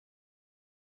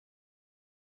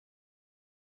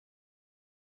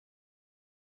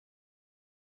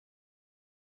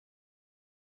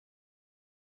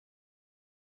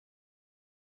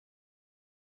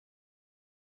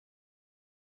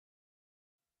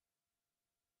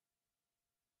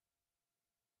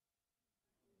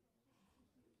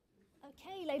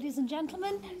Okay, ladies and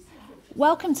gentlemen,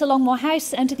 welcome to Longmoor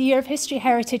House and to the Year of History,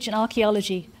 Heritage and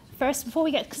Archaeology. First, before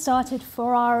we get started,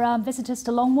 for our visitors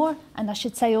to Longmoor, and I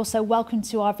should say also welcome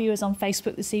to our viewers on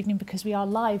Facebook this evening, because we are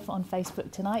live on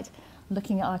Facebook tonight,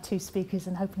 looking at our two speakers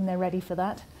and hoping they're ready for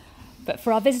that. But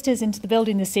for our visitors into the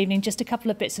building this evening, just a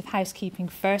couple of bits of housekeeping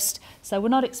first. So we're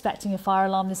not expecting a fire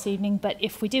alarm this evening, but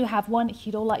if we do have one, if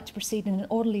you'd all like to proceed in an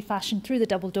orderly fashion through the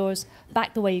double doors,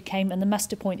 back the way you came, and the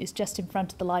muster point is just in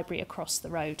front of the library across the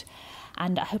road.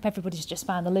 And I hope everybody's just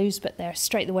found the loos, but they're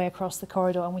straight the way across the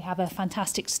corridor, and we have a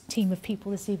fantastic team of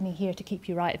people this evening here to keep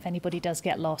you right if anybody does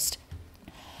get lost.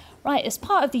 Right, as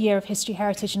part of the Year of History,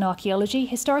 Heritage and Archaeology,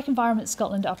 Historic Environment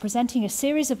Scotland are presenting a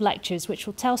series of lectures which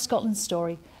will tell Scotland's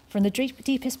story from the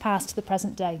deepest past to the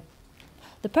present day.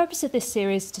 The purpose of this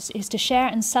series is to share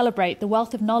and celebrate the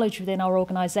wealth of knowledge within our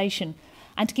organisation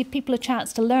and to give people a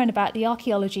chance to learn about the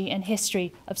archaeology and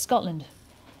history of Scotland.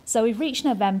 So we've reached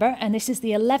November, and this is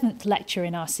the 11th lecture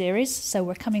in our series, so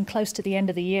we're coming close to the end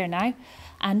of the year now,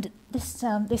 and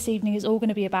this evening is all going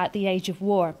to be about the Age of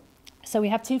War. So we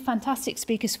have two fantastic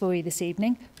speakers for you this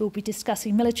evening who will be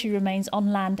discussing military remains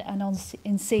on land and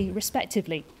in sea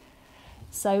respectively.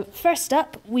 So first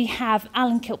up, we have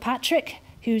Allan Kilpatrick,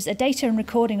 who's a data and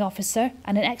recording officer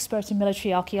and an expert in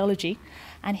military archaeology,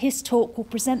 and his talk will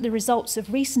present the results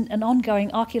of recent and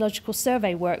ongoing archaeological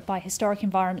survey work by Historic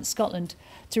Environment Scotland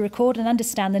to record and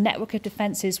understand the network of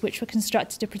defences which were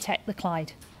constructed to protect the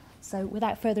Clyde. So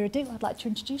without further ado, I'd like to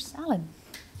introduce Allan.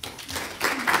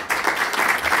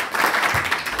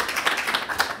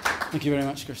 Thank you very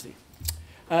much, Kirsty.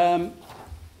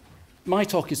 My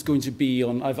talk is going to be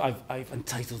on, I've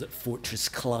entitled it Fortress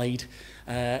Clyde.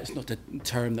 It's not a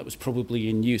term that was probably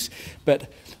in use.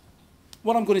 But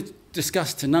what I'm going to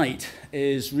discuss tonight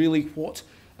is really what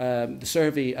the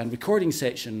survey and recording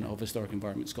section of Historic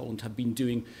Environment Scotland have been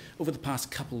doing over the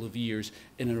past couple of years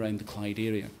in and around the Clyde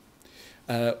area.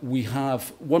 We have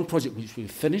one project which we've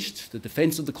finished, the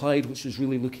defence of the Clyde, which was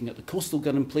really looking at the coastal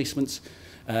gun emplacements.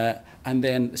 And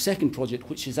then the second project,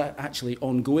 which is actually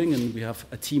ongoing, and we have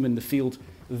a team in the field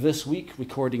this week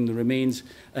recording the remains,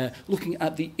 looking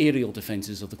at the aerial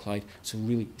defences of the Clyde, so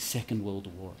really Second World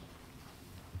War.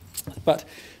 But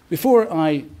before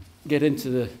I get into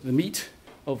the meat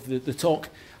of the talk,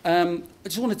 I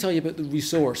just want to tell you about the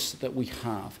resource that we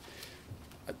have.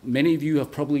 Many of you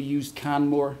have probably used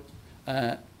Canmore,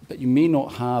 but you may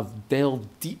not have delved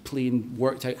deeply and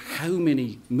worked out how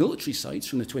many military sites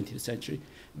from the 20th century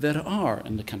there are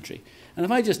in the country. And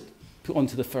if I just put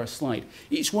onto the first slide,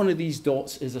 each one of these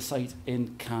dots is a site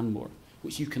in Canmore,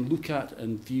 which you can look at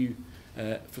and view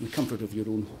from the comfort of your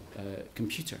own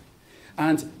computer.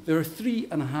 And there are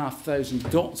 3,500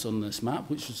 dots on this map,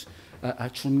 which is a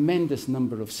tremendous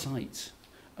number of sites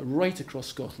right across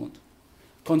Scotland,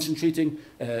 concentrating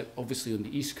obviously on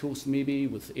the east coast maybe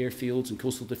with airfields and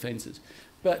coastal defences,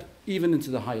 but even into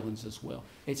the Highlands as well.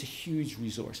 It's a huge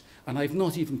resource, and I've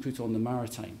not even put on the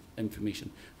maritime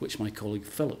information, which my colleague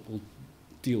Philip will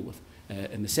deal with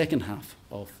in the second half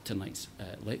of tonight's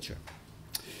lecture.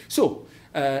 So,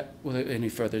 without any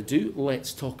further ado,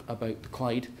 let's talk about the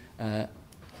Clyde and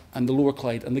the Lower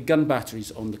Clyde and the gun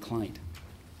batteries on the Clyde.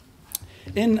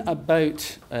 In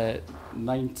about the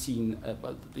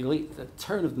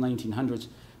turn of the 1900s,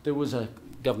 there was a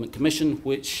government commission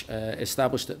which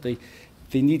established that they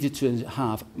needed to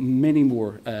have many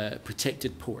more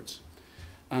protected ports.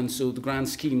 And so the grand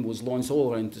scheme was launched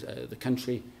all around the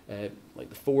country, like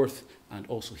the Forth and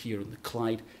also here in the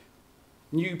Clyde.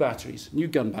 New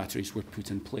gun batteries were put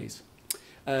in place.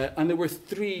 And there were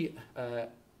three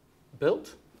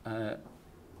built, but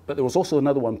there was also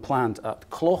another one planned at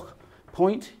Cloch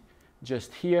Point,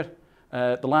 just here.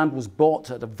 The land was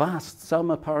bought at a vast sum,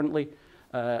 apparently,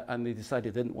 and they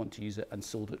decided they didn't want to use it and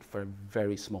sold it for a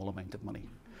very small amount of money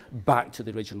back to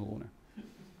the original owner.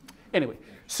 Anyway,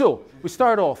 so we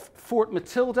start off. Fort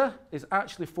Matilda is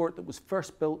actually a fort that was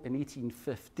first built in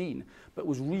 1815, but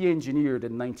was re-engineered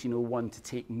in 1901 to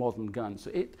take modern guns.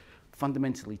 So it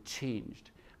fundamentally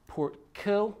changed. Port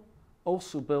Kill,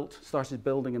 also started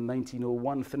building in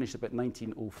 1901, finished about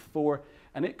 1904,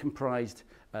 and it comprised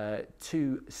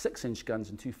two 6-inch guns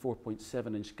and two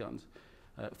 4.7-inch guns.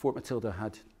 Fort Matilda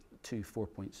had two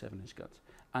 4.7-inch guns.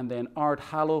 And then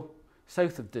Ardhallow,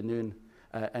 south of Dunoon,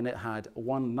 and it had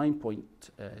one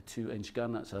 9.2-inch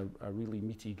gun, that's a really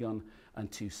meaty gun,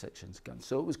 and two 6-inch guns.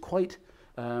 So it was quite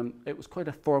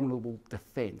a formidable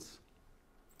defence.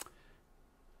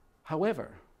 However,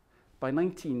 by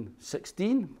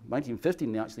 1915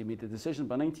 they actually made the decision.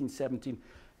 By 1917,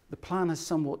 the plan has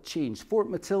somewhat changed. Fort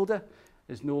Matilda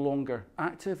is no longer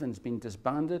active and has been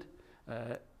disbanded.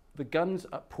 the guns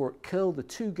at Port Kill, the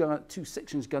two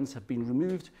 6-inch guns have been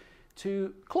removed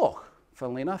to Cloch,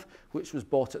 funnily enough, which was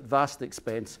bought at vast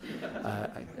expense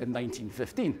in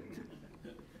 1915.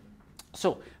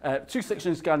 So, 2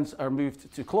 6-inch guns are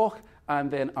moved to Cloch,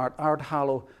 and then at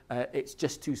Ardhallow, it's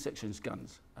just 2 6-inch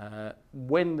guns.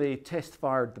 When they test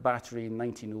fired the battery in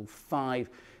 1905,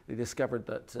 they discovered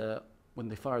that when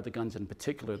they fired the guns, in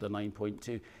particular the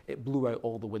 9.2, it blew out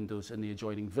all the windows in the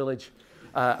adjoining village,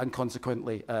 and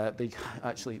consequently, the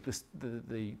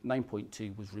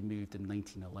 9.2 was removed in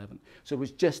 1911. So it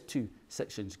was just 2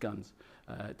 6-inch guns.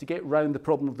 To get round the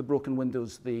problem of the broken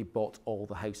windows, they bought all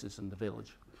the houses in the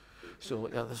village. So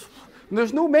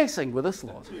there's no messing with this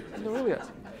lot. There really is.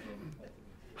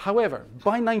 However,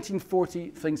 by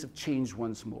 1940, things have changed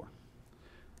once more.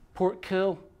 Port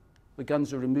Kill, the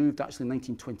guns are removed actually in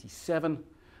 1927.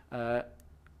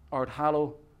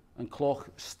 Ardhallow and Cloch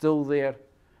still there.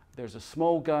 There's a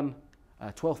small gun,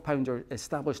 a 12-pounder,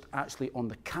 established actually on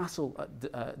the castle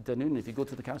at Dunoon. If you go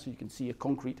to the castle, you can see a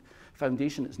concrete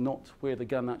foundation. It's not where the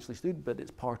gun actually stood, but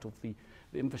it's part of the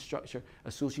infrastructure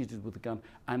associated with the gun.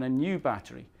 And a new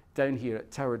battery down here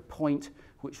at Towered Point,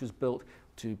 which was built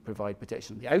to provide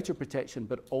protection, the outer protection,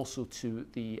 but also to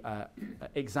the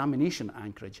examination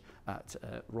anchorage at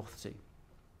Rothsay.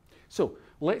 So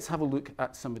let's have a look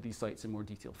at some of these sites in more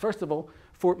detail. First of all,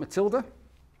 Fort Matilda.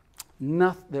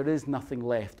 There is nothing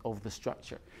left of the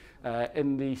structure.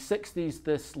 In the 60s,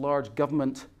 this large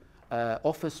government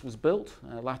office was built,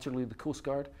 laterally the Coast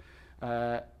Guard,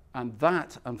 and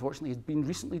that, unfortunately, has been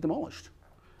recently demolished,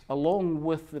 along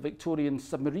with the Victorian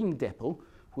submarine depot,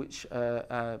 which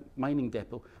mining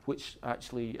depot, which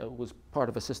actually was part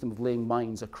of a system of laying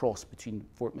mines across between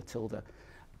Fort Matilda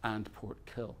and Port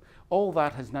Kill. All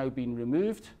that has now been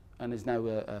removed and is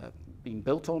now being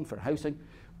built on for housing,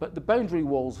 but the boundary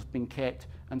walls have been kept,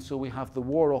 and so we have the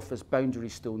War Office boundary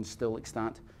stones still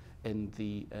extant in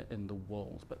the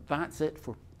walls. But that's it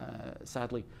for,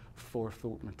 sadly, for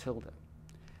Fort Matilda.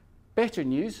 Better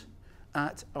news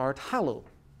at Ardhallow.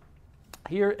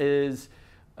 Here is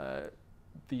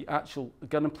the actual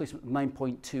gun emplacement,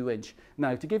 9.2 inch.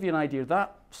 Now, to give you an idea,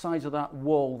 that size of that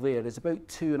wall there is about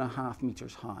 2.5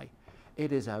 meters high.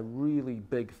 It is a really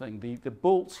big thing. The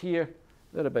bolts here,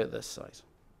 they're about this size.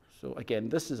 So again,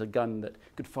 this is a gun that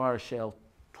could fire a shell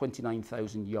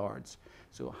 29,000 yards.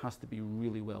 So it has to be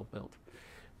really well built.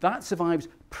 That survives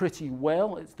pretty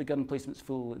well. The gun emplacement's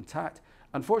full intact.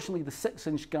 Unfortunately, the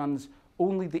 6-inch guns,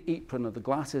 only the apron of the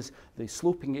glasses, the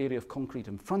sloping area of concrete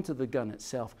in front of the gun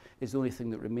itself is the only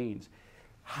thing that remains.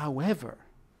 However,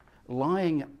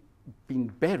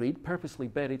 being buried, purposely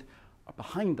buried,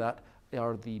 behind that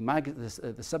are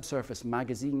the subsurface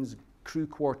magazines, crew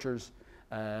quarters,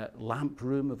 lamp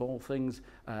room of all things,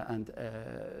 and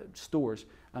stores.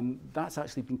 And that's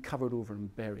actually been covered over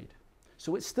and buried.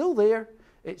 So it's still there,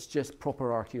 it's just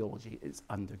proper archaeology, it's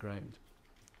underground.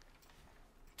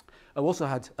 I've also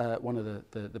had one of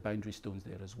the boundary stones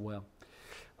there as well.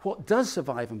 What does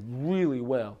survive and really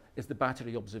well is the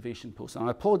battery observation post. And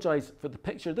I apologise for the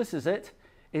picture, this is it.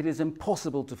 It is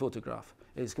impossible to photograph.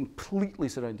 It is completely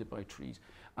surrounded by trees,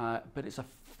 but it's a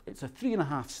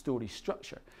 3.5-storey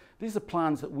structure. These are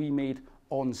plans that we made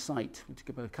on site. We took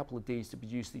about a couple of days to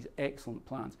produce these excellent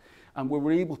plans. And we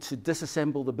were able to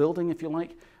disassemble the building, if you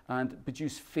like, and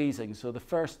produce phasing. So the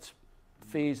first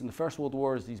phase in the First World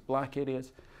War is these black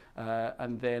areas,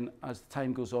 and then as the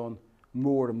time goes on,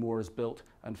 more and more is built,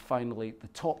 and finally the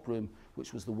top room,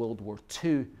 which was the World War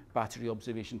II battery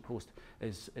observation post,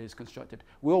 is constructed.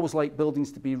 We always like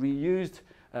buildings to be reused.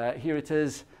 Here it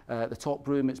is, the top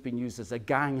room. It's been used as a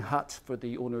gang hut for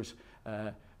the owner's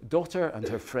daughter and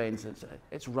her friends.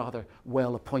 It's rather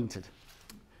well appointed.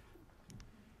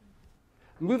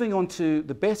 Moving on to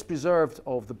the best preserved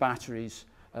of the batteries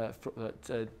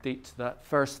that date to that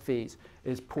first phase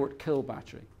is Port Kill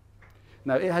Battery.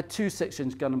 Now, it had 2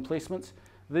 6-inch gun emplacements.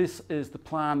 This is the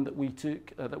plan that we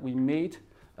took, that we made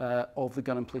of the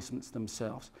gun emplacements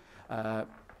themselves.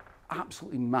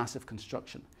 Absolutely massive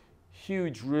construction.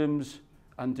 Huge rooms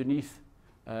underneath.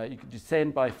 You could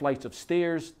descend by a flight of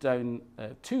stairs down,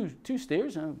 two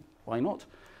stairs, why not?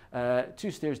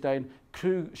 2 stairs down,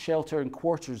 crew shelter and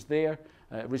quarters there.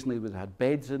 Originally we had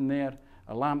beds in there,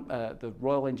 a lamp, the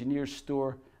Royal Engineers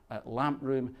store, lamp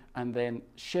room, and then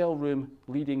shell room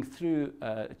leading through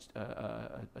a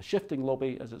shifting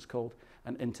lobby, as it's called,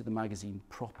 and into the magazine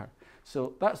proper.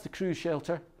 So that's the crew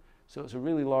shelter. So it's a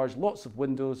really large, lots of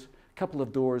windows, a couple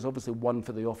of doors, obviously one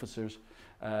for the officers,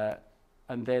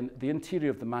 and then the interior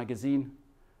of the magazine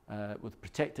with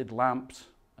protected lamps,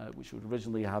 which would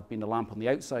originally have been a lamp on the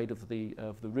outside of the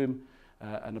room,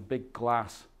 and a big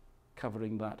glass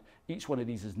covering that. Each one of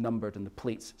these is numbered and the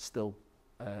plates still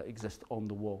exist on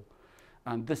the wall.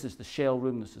 And this is the shell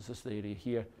room, this is this area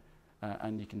here,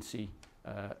 and you can see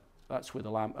that's where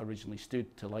the lamp originally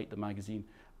stood to light the magazine.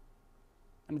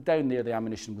 And down there the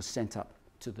ammunition was sent up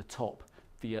to the top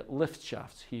via lift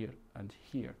shafts here and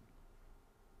here.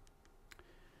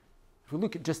 If we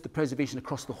look at just the preservation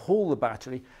across the whole of the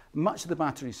battery, much of the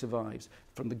battery survives,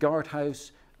 from the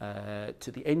guardhouse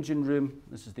to the engine room.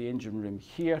 This is the engine room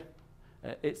here.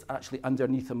 It's actually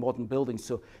underneath a modern building,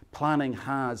 so planning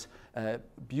has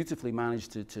beautifully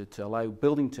managed to allow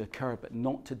building to occur but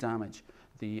not to damage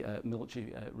the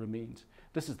military remains.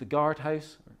 This is the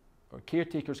guardhouse or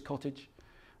caretaker's cottage,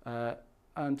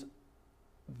 and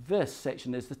this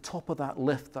section is the top of that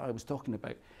lift that I was talking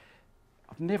about.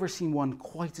 I've never seen one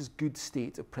quite as good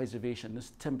state of preservation,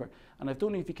 this timber. And I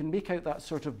don't know if you can make out that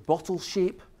sort of bottle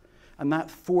shape, and that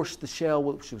forced the shell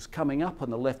which was coming up on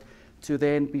the lift to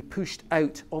then be pushed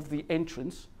out of the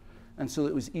entrance, and so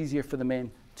it was easier for the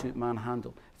men to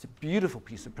manhandle. It's a beautiful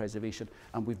piece of preservation,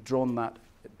 and we've drawn that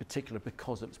in particular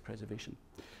because of its preservation.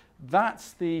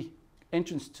 That's the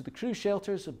entrance to the crew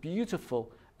shelters, a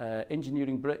beautiful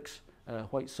engineering bricks,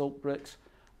 white salt bricks.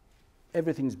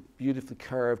 Everything's beautifully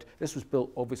curved. This was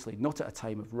built, obviously, not at a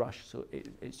time of rush, so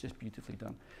it's just beautifully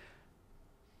done.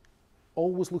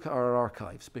 Always look at our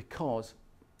archives, because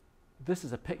this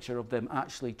is a picture of them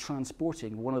actually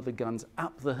transporting one of the guns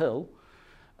up the hill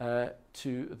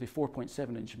to the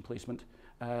 4.7-inch emplacement.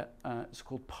 It's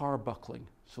called power buckling.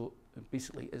 So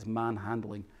basically it's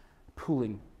manhandling,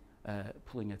 pulling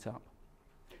it up.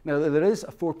 Now there is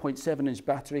a 4.7-inch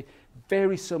battery,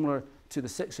 very similar to the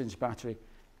 6-inch battery,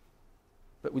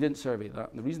 but we didn't survey that.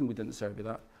 And the reason we didn't survey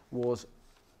that was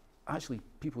actually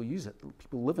people use it,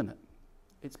 people live in it.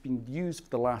 It's been used for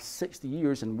the last 60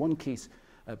 years, in one case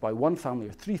by one family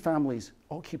or 3 families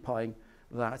occupying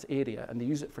that area, and they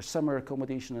use it for summer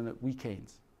accommodation and at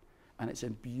weekends. And it's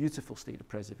in beautiful state of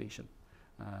preservation.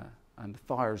 And the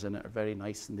fires in it are very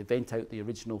nice, and they vent out the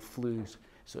original flues,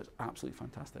 so it's absolutely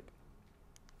fantastic.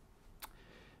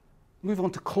 Move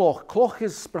on to Cloch. Cloch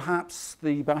is perhaps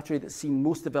the battery that's seen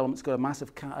most development. It's got a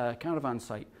massive caravan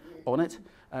site on it,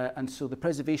 and so the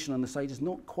preservation on the site is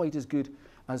not quite as good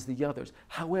as the others.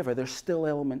 However, there's still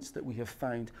elements that we have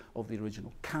found of the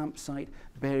original campsite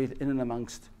buried in and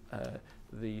amongst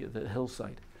the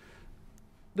hillside.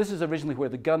 This is originally where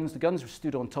the guns were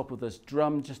stood on top of this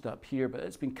drum just up here, but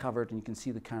it's been covered and you can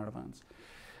see the caravans.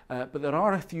 But there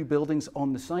are a few buildings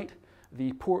on the site.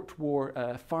 The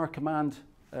Port-War Fire Command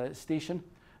station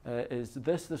is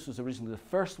this. This was originally the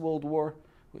First World War,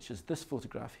 which is this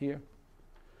photograph here.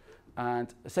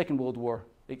 And a Second World War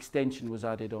extension was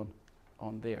added on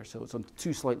there, so it's on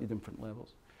 2 slightly different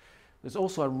levels. There's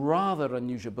also a rather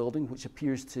unusual building which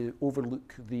appears to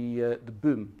overlook the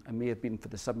boom, and may have been for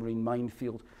the submarine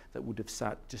minefield that would have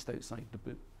sat just outside the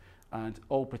boom. And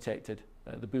all protected,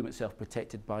 the boom itself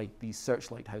protected by these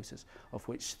searchlight houses, of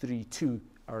which 2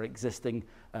 are existing,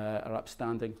 are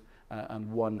upstanding,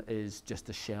 and 1 is just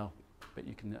a shell, but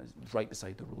you can right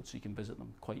beside the road, so you can visit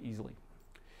them quite easily.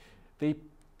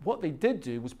 What they did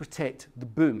do was protect the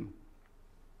boom.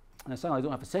 And so I don't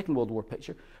have a Second World War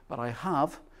picture, but I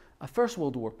have a First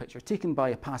World War picture taken by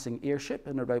a passing airship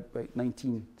in about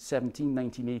 1917,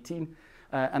 1918,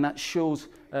 and that shows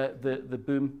the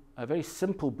boom, a very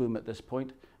simple boom at this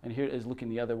point, and here it is looking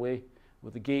the other way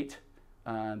with the gate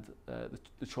and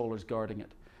the trawlers guarding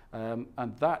it.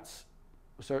 And that's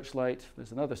a searchlight.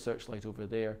 There's another searchlight over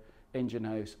there, engine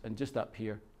house, and just up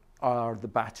here are the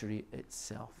battery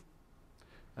itself.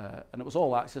 And it was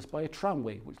all accessed by a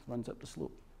tramway which runs up the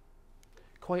slope.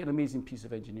 Quite an amazing piece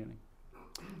of engineering.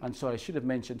 And so I should have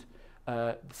mentioned,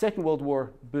 the Second World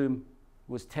War boom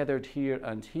was tethered here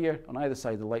and here on either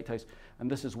side of the lighthouse, and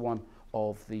this is one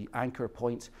of the anchor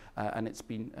points, and it's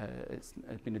been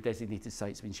a designated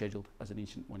site. It's been scheduled as an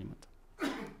ancient monument.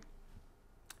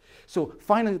 So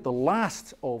finally, the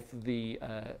last of the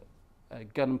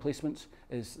gun emplacements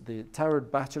is the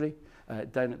towered battery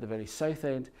down at the very south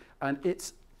end, and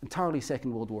it's entirely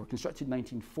Second World War, constructed in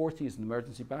 1940 as an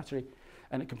emergency battery,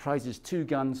 and it comprises 2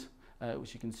 guns,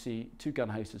 which you can see, 2 gun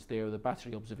houses there with a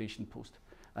battery observation post,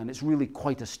 and it's really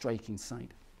quite a striking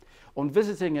site. On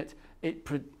visiting it, it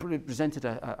presented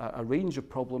a range of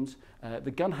problems.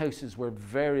 The gun houses were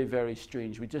very, very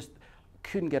strange. We just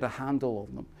couldn't get a handle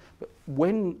on them. But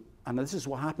and this is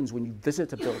what happens when you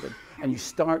visit a building and you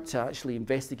start to actually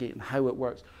investigate and how it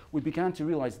works, we began to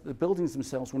realize that the buildings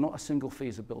themselves were not a single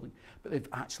phase of building, but they've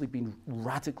actually been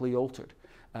radically altered.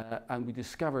 And we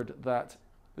discovered that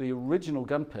the original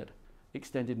gun pit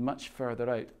extended much further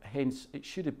out, hence it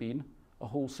should have been a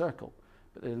whole circle.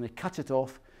 But then they cut it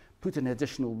off, put an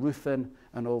additional roof in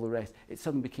and all the rest. It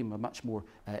suddenly became a much more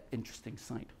interesting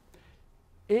site.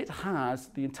 It has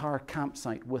the entire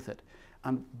campsite with it,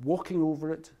 and walking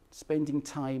over it, spending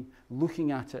time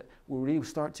looking at it, we'll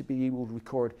start to be able to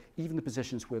record even the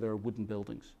positions where there are wooden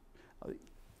buildings.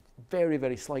 Very,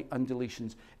 very slight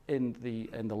undulations in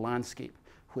the landscape,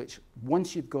 which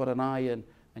once you've got an eye in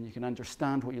and you can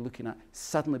understand what you're looking at,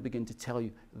 suddenly begin to tell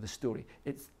you the story.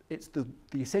 It's the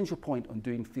essential point on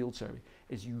doing field survey,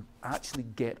 is you actually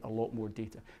get a lot more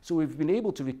data. So we've been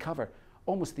able to recover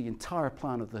almost the entire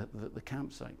plan of the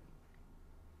campsite,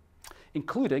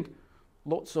 including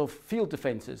lots of field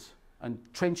defences and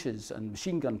trenches and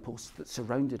machine gun posts that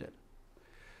surrounded it.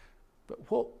 But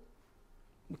what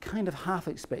we kind of half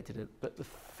expected it, but the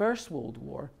First World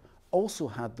War also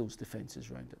had those defences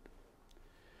around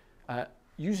it.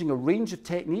 Using a range of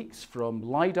techniques from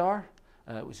LiDAR,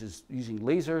 which is using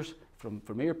lasers from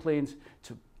airplanes,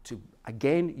 to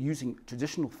again using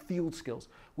traditional field skills,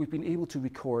 we've been able to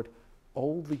record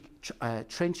all the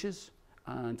trenches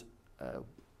and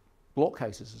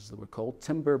blockhouses, as they were called,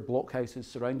 timber blockhouses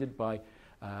surrounded by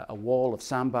a wall of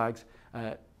sandbags,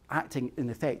 acting in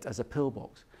effect as a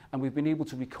pillbox. And we've been able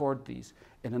to record these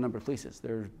in a number of places.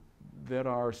 There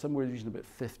are somewhere in the region about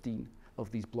 15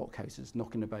 of these blockhouses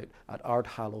knocking about at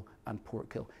Ardhallow and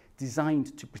Portkill,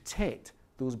 designed to protect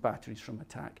those batteries from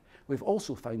attack. We've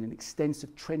also found an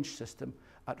extensive trench system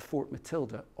at Fort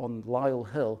Matilda on Lisle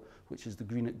Hill, which is the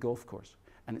Greenock Golf Course,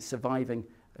 and it's surviving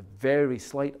a very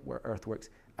slight earthworks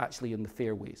actually in the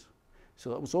fairways. So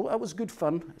that was good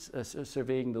fun,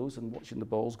 surveying those and watching the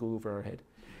balls go over our head.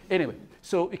 Anyway,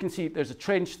 so you can see there's a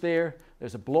trench there,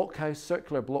 there's a blockhouse,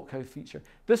 circular blockhouse feature.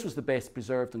 This was the best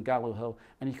preserved on Gallow Hill,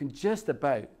 and you can just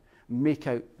about make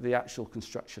out the actual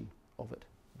construction of it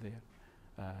there.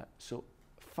 So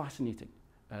fascinating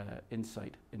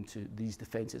insight into these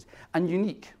defences, and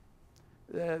unique.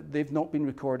 They've not been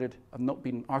recorded, have not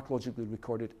been archaeologically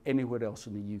recorded anywhere else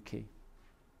in the UK.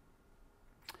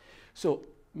 So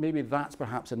maybe that's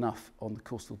perhaps enough on the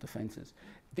coastal defences.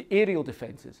 The aerial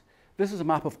defences. This is a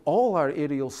map of all our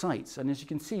aerial sites, and as you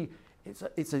can see,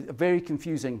 it's a very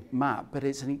confusing map, but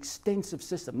it's an extensive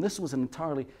system. This was an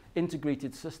entirely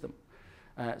integrated system.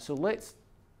 So let's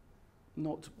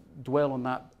not dwell on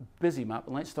that busy map,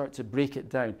 and let's start to break it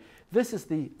down. This is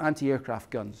the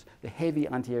anti-aircraft guns, the heavy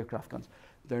anti-aircraft guns.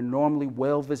 They're normally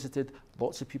well visited,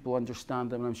 lots of people understand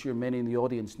them, and I'm sure many in the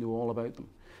audience know all about them.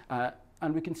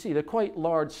 And we can see they're quite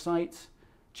large sites,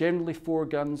 generally 4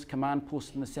 guns, command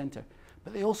posts in the centre.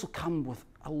 But they also come with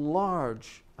a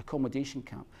large accommodation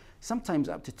camp, sometimes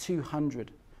up to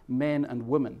 200 men and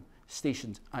women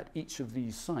stationed at each of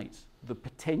these sites,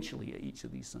 potentially at each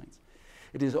of these sites.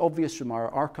 It is obvious from our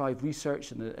archive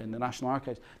research in the National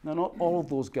Archives, now not all of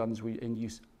those guns were in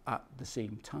use at the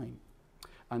same time.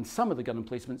 And some of the gun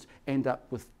emplacements end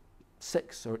up with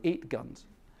 6 or 8 guns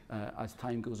as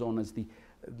time goes on, as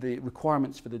the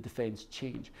requirements for the defence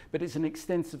change. But it's an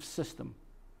extensive system.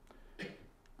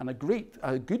 And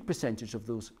a good percentage of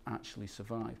those actually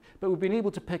survive. But we've been able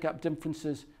to pick up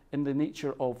differences in the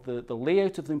nature of the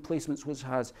layout of the emplacements, which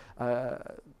has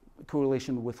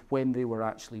correlation with when they were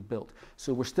actually built.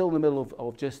 So we're still in the middle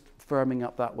of just firming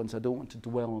up that one, so I don't want to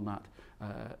dwell on that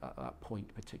at that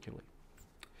point particularly.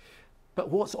 But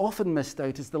what's often missed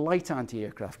out is the light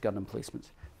anti-aircraft gun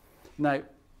emplacements. Now,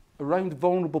 around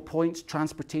vulnerable points,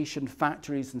 transportation,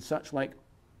 factories and such like,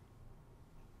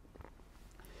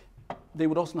 they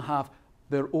would also have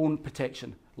their own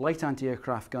protection. Light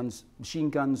anti-aircraft guns, machine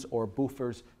guns or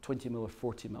Bofors 20mm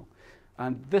or 40mm.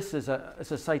 And this is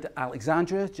a site at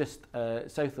Alexandria, just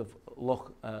south of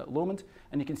Loch Lomond,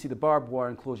 and you can see the barbed wire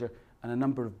enclosure and a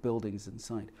number of buildings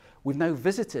inside. We've now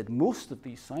visited most of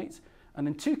these sites, and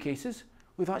in 2 cases,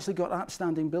 we've actually got an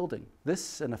upstanding building.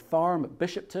 This in a farm at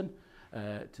Bishopton,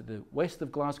 to the west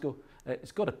of Glasgow.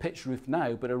 It's got a pitch roof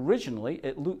now, but originally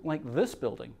it looked like this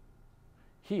building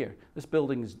here. This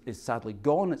building is sadly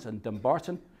gone. It's in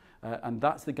Dumbarton, and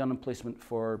that's the gun emplacement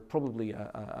for probably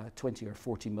a 20 or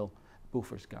 40mm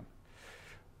Bofors gun.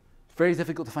 It's very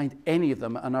difficult to find any of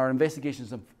them, and our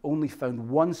investigations have only found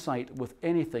 1 site with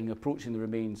anything approaching the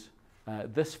remains.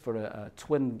 This for a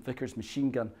twin Vickers machine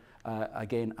gun,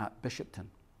 again at Bishopton.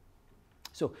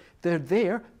 So they're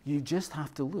there, you just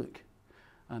have to look,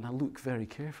 and I look very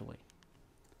carefully.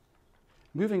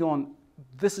 Moving on,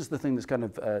 this is the thing that's kind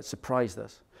of surprised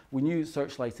us. We knew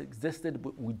searchlights existed,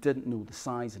 but we didn't know the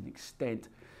size and extent.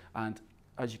 And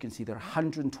as you can see, there are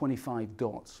 125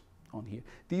 dots on here.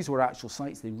 These were actual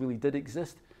sites, they really did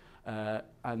exist.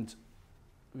 And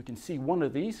we can see one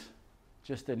of these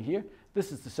just in here.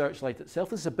 This is the searchlight itself.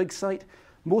 This is a big site.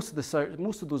 Most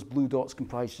of those blue dots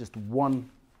comprise just one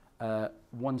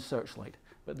one searchlight.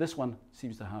 But this one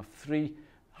seems to have 3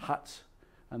 huts,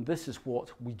 and this is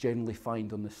what we generally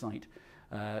find on the site.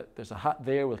 There's a hut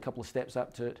there with a couple of steps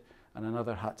up to it, and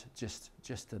another hut just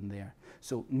in there.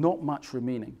 So not much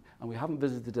remaining, and we haven't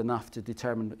visited enough to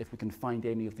determine if we can find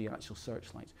any of the actual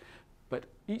searchlights. But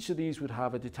each of these would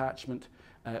have a detachment,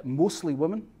 mostly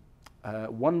women.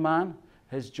 One man,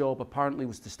 his job apparently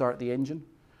was to start the engine,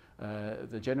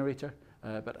 the generator,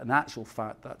 but in actual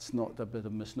fact, that's not a bit of a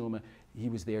misnomer. He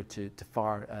was there to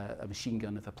fire a machine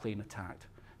gun if a plane attacked,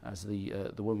 as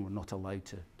the women were not allowed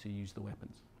to use the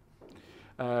weapons.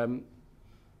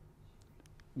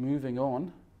 Moving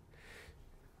on,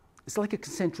 it's like a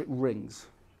concentric rings.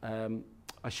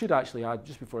 I should actually add,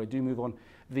 just before I do move on,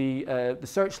 the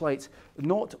searchlights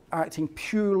not acting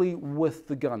purely with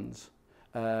the guns.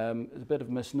 It's a bit of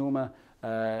a misnomer,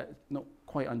 not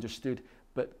quite understood,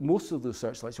 but most of those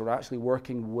searchlights were actually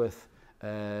working with,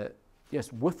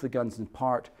 yes, with the guns in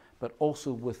part, but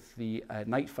also with the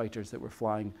night fighters that were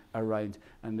flying around,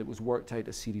 and it was worked out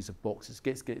a series of boxes.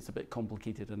 Gets a bit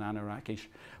complicated and Anarakish,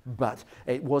 but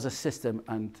it was a system,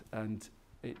 and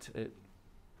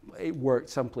it worked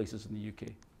some places in the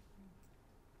UK.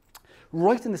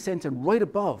 Right in the centre, right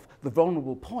above the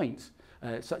vulnerable points,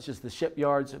 such as the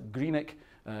shipyards at Greenock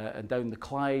and down the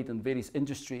Clyde and various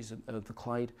industries of the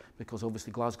Clyde, because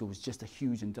obviously Glasgow was just a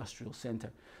huge industrial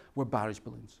centre, were barrage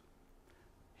balloons.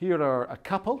 Here are a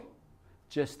couple,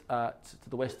 just to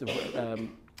the west of,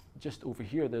 just over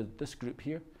here, this group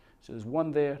here. So there's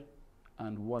one there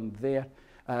and one there.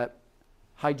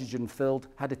 Hydrogen filled,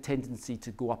 had a tendency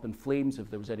to go up in flames if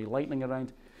there was any lightning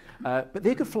around. But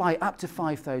they could fly up to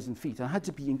 5,000 feet and had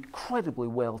to be incredibly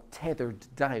well tethered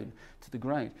down to the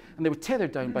ground. And they were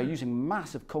tethered down by using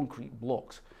massive concrete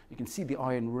blocks. You can see the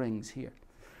iron rings here.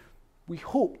 We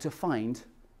hope to find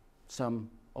some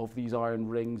of these iron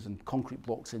rings and concrete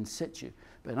blocks in situ.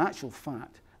 But in actual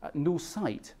fact, at no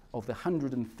site of the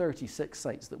 136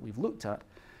 sites that we've looked at,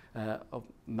 and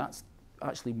that's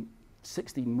actually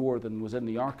 16 more than was in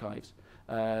the archives,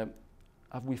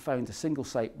 have we found a single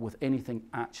site with anything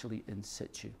actually in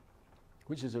situ,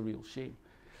 which is a real shame.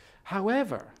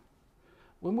 However,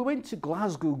 when we went to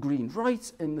Glasgow Green,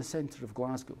 right in the centre of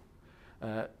Glasgow,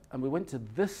 and we went to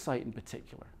this site in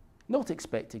particular, not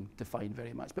expecting to find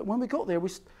very much, but when we got there, we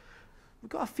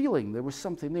got a feeling there was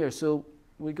something there. So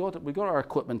we got our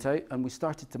equipment out and we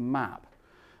started to map.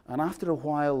 And after a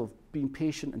while of being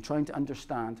patient and trying to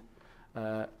understand,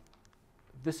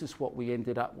 this is what we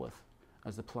ended up with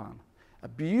as the plan. A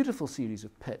beautiful series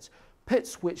of pits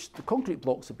which the concrete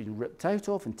blocks have been ripped out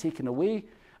of and taken away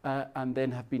and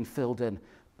then have been filled in.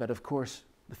 But of course,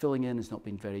 the filling in has not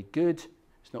been very good.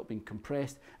 It's not been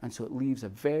compressed, and so it leaves a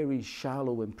very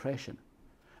shallow impression.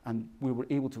 And we were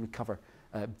able to recover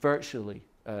virtually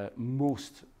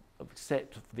most,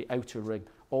 except for the outer ring,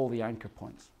 all the anchor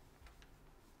points.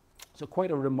 So quite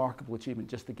a remarkable achievement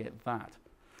just to get that.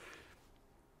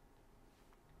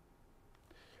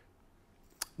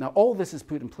 Now, all this is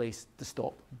put in place to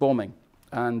stop bombing.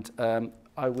 And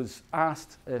I was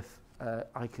asked if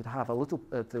I could have a little,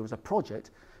 there was a project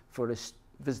for a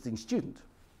visiting student.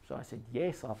 So I said,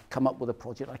 yes, I've come up with a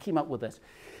project. I came up with this.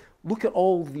 Look at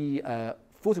all the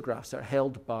photographs that are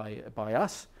held by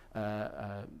us,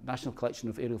 National Collection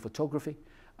of Aerial Photography,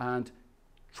 and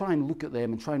try and look at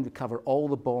them and try and recover all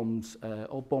the bombs,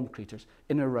 all bomb craters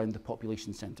in and around the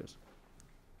population centres.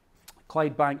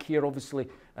 Clyde Bank here, obviously,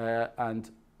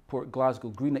 and Port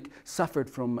Glasgow Greenock suffered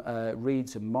from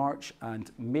raids in March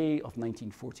and May of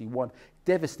 1941,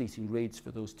 devastating raids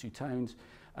for those two towns.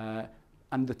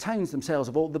 And the towns themselves,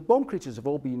 the bomb craters have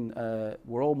all been,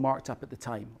 were all marked up at the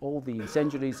time, all the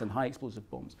incendiaries and high explosive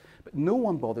bombs. But no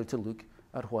one bothered to look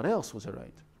at what else was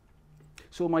around.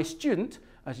 So my student,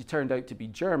 as he turned out to be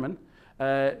German,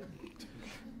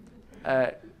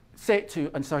 set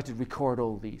to and started to record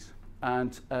all these.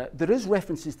 And there is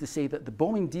references to say that the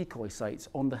bombing decoy sites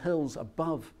on the hills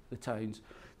above the towns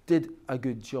did a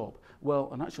good job. Well,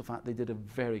 in actual fact, they did a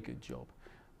very good job.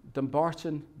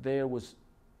 Dumbarton there was,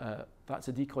 that's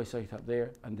a decoy site up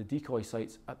there, and the decoy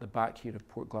sites at the back here of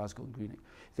Port Glasgow and Greenock.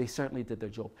 They certainly did their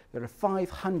job. There are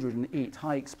 508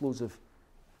 high explosive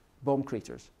bomb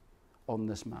craters on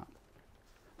this map.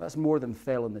 That's more than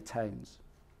fell in the towns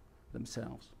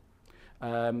themselves.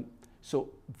 So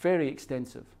very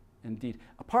extensive indeed.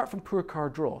 Apart from Poor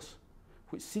Cardross,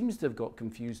 which seems to have got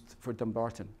confused for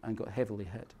Dumbarton and got heavily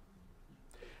hit.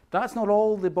 That's not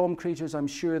all the bomb craters. I'm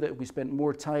sure that if we spent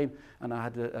more time and I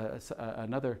had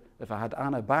if I had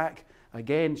Anna back,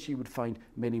 again, she would find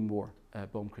many more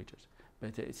bomb craters.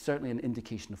 but it's certainly an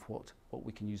indication of what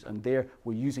we can use. And there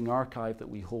we're using archive that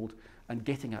we hold and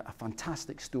getting a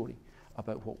fantastic story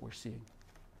about what we're seeing.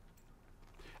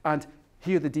 And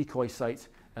here are the decoy sites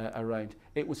around.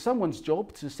 It was someone's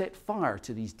job to set fire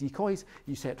to these decoys.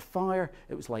 You set fire,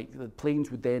 it was like the planes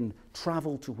would then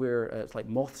travel to where, it's like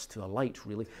moths to a light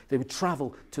really, they would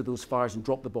travel to those fires and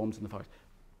drop the bombs in the fires.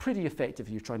 Pretty effective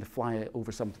if you're trying to fly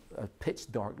over some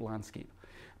pitch dark landscape.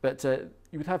 But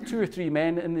you would have 2 or 3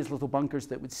 men in these little bunkers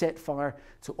that would set fire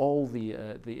to all the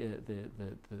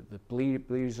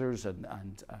blazers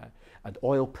and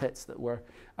oil pits that were,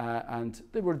 and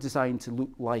they were designed to look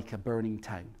like a burning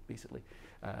town, basically.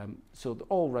 So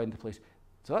all around the place.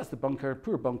 So that's the bunker,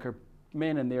 poor bunker,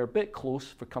 men in there, a bit close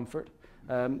for comfort.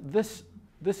 This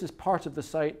is part of the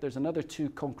site. There's another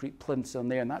 2 concrete plinths on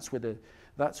there, and that's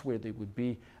where they would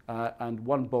be, and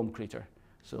 1 bomb crater.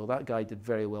 So that guy did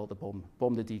very well to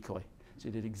bomb the decoy. So he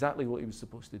did exactly what he was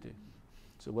supposed to do.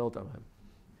 So well done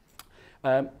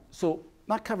him. So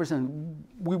that covers, and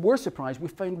we were surprised. We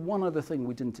found one other thing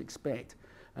we didn't expect.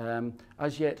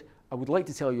 As yet, I would like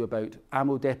to tell you about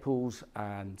ammo depots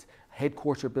and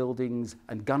headquarter buildings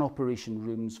and gun operation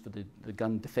rooms for the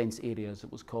gun defence area, as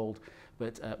it was called,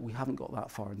 but we haven't got that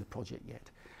far in the project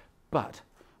yet. But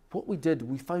what we did,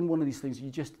 we found one of these things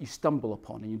you stumble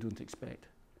upon and you don't expect.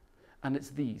 And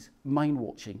it's these mine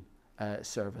watching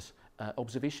service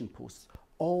observation posts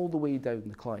all the way down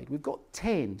the Clyde. We've got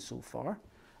 10 so far,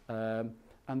 and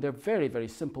they're very, very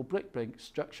simple brick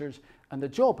structures. And the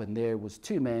job in there was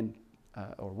 2 men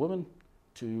or women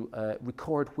to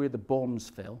record where the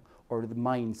bombs fell or the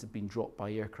mines had been dropped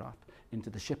by aircraft into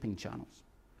the shipping channels.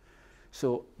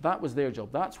 So that was their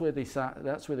job. That's where they sat.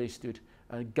 That's where they stood.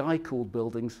 Guy-code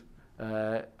buildings,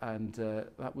 and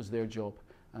that was their job.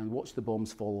 And watch the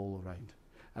bombs fall all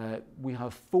around. We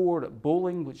have 4 at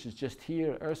Bowling, which is just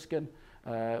here at Erskine,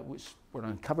 which were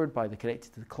uncovered by the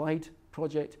Connected to the Clyde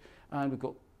project, and we've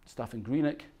got stuff in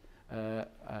Greenock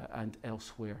and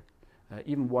elsewhere.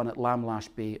 Even one at Lamlash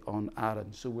Bay on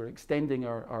Arran. So we're extending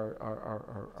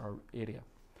our area.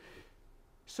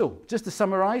 So just to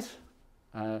summarise,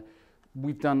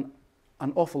 we've done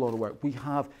an awful lot of work. We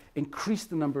have increased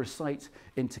the number of sites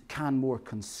into Canmore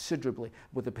considerably,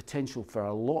 with the potential for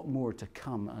a lot more to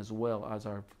come as well as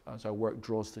our work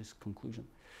draws to its conclusion.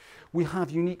 We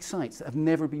have unique sites that have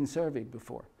never been surveyed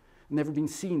before, never been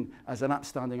seen as an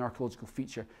upstanding archaeological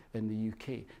feature in the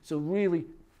UK. So really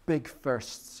big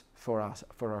firsts for us,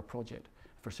 for our project,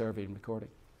 for survey and recording.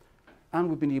 And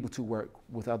we've been able to work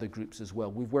with other groups as well.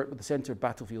 We've worked with the Centre of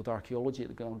Battlefield Archaeology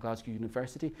at Glasgow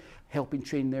University, helping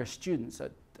train their students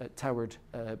at Toward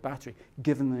Battery,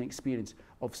 giving them the experience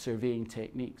of surveying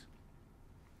techniques.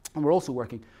 And we're also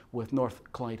working with North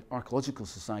Clyde Archaeological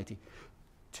Society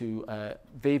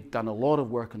they've done a lot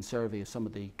of work on survey of some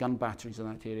of the gun batteries in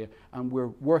that area, and we're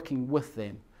working with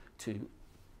them to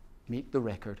make the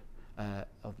record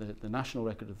of the national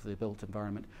record of the built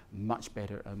environment much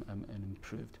better and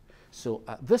improved. So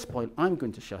at this point, I'm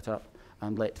going to shut up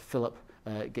and let Philip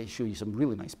show you some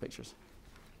really nice pictures.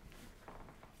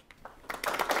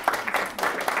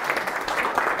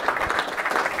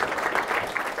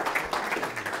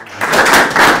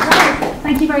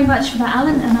 Thank you very much for that,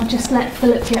 Alan, and I'll just let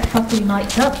Philip get properly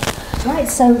mic'd up. Right,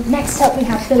 so next up we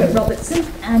have Philip Robertson,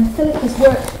 and Philip has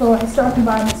worked for Historic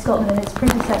Environment Scotland and its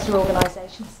predecessor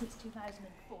organisation since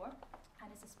 2004,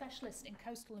 and is a specialist in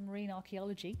coastal and marine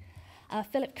archaeology.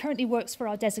 Philip currently works for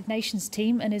our Designations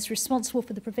team and is responsible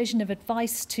for the provision of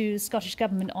advice to the Scottish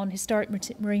Government on historic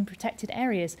marine protected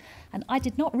areas. And I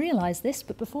did not realise this,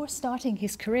 but before starting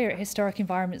his career at Historic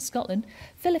Environment Scotland,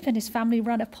 Philip and his family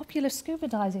run a popular scuba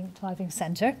diving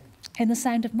centre in the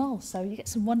Sound of Mull. So you get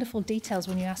some wonderful details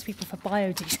when you ask people for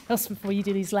bio details before you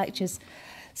do these lectures.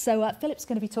 So Philip's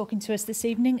going to be talking to us this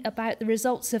evening about the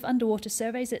results of underwater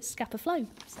surveys at Scapa Flow.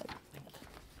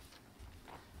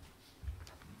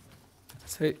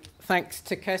 So thanks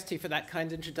to Kirsty for that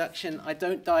kind introduction. I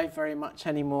don't dive very much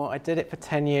anymore. I did it for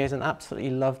 10 years and absolutely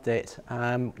loved it.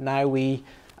 Now we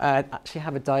actually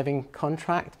have a diving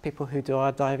contract, people who do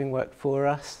our diving work for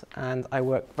us, and I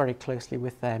work very closely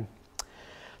with them.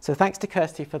 So thanks to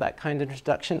Kirsty for that kind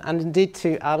introduction, and indeed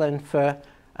to Allan for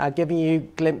giving you a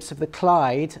glimpse of the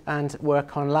Clyde and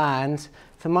work on land.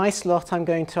 For my slot, I'm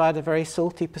going to add a very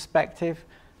salty perspective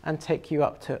and take you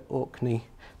up to Orkney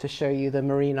to show you the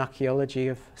marine archaeology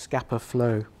of Scapa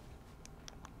Flow.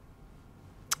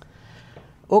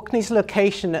 Orkney's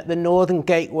location at the northern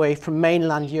gateway from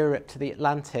mainland Europe to the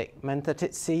Atlantic meant that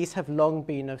its seas have long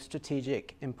been of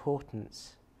strategic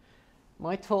importance.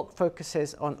 My talk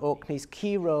focuses on Orkney's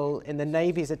key role in the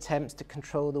Navy's attempts to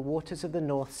control the waters of the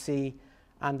North Sea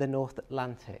and the North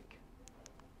Atlantic.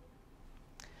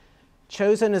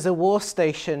 Chosen as a war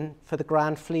station for the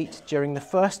Grand Fleet during the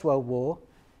First World War,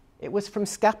 it was from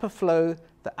Scapa Flow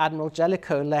that Admiral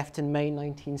Jellicoe left in May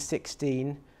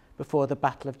 1916 before the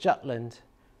Battle of Jutland,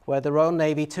 where the Royal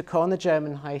Navy took on the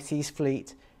German High Seas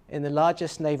Fleet in the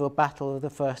largest naval battle of the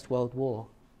First World War,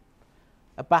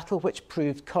 a battle which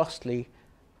proved costly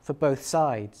for both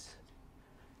sides.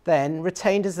 Then,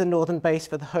 retained as the northern base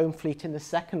for the home fleet in the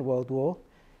Second World War,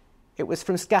 it was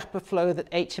from Scapa Flow that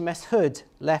HMS Hood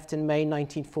left in May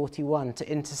 1941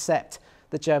 to intercept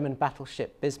the German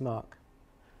battleship Bismarck.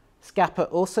 Scapa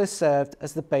also served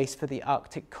as the base for the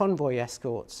Arctic convoy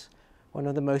escorts, one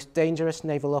of the most dangerous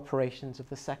naval operations of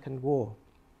the Second War.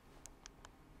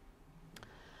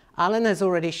 Allan has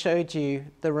already showed you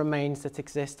the remains that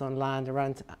exist on land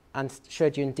around and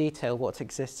showed you in detail what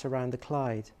exists around the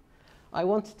Clyde. I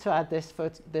wanted to add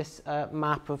this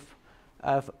map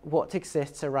of what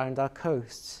exists around our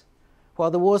coasts.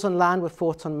 While the wars on land were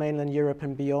fought on mainland Europe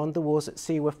and beyond, the wars at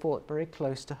sea were fought very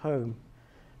close to home.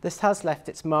 This has left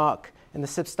its mark in the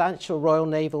substantial Royal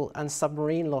Naval and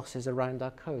submarine losses around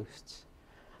our coasts.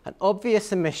 An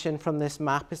obvious omission from this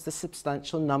map is the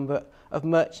substantial number of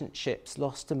merchant ships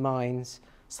lost to mines,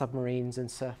 submarines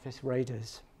and surface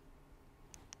raiders.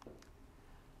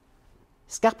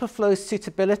 Scapa Flow's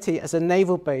suitability as a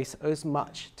naval base owes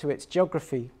much to its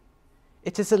geography.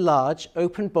 It is a large,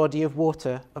 open body of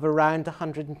water of around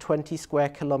 120 square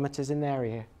kilometres in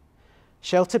area,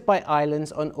 sheltered by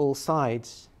islands on all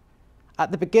sides.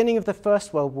 At the beginning of the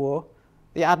First World War,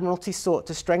 the Admiralty sought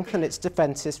to strengthen its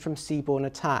defences from seaborne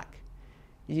attack,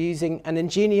 using an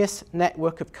ingenious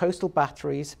network of coastal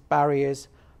batteries, barriers,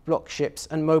 block ships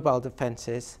and mobile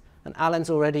defences, and Allan's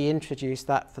already introduced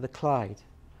that for the Clyde,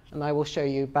 and I will show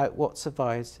you about what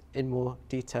survives in more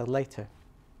detail later.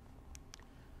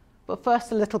 But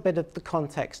first, a little bit of the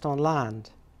context on land.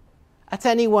 At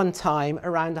any one time,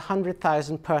 around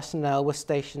 100,000 personnel were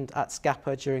stationed at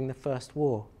Scapa during the First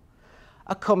War.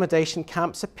 Accommodation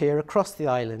camps appear across the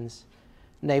islands.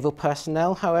 Naval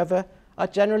personnel, however, are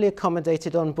generally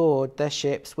accommodated on board their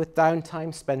ships with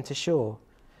downtime spent ashore.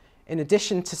 In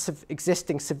addition to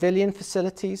existing civilian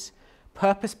facilities,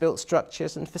 purpose-built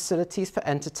structures and facilities for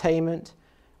entertainment,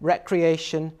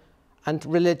 recreation, and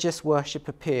religious worship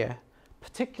appear,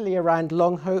 particularly around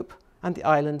Longhope and the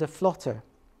island of Flotter.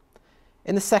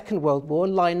 In the Second World War,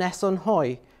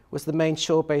 Lyonesse-on-Hoy was the main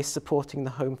shore base supporting the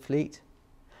home fleet,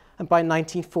 and by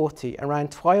 1940,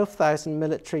 around 12,000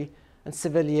 military and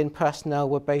civilian personnel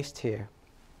were based here.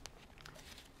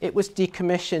 It was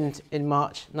decommissioned in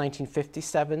March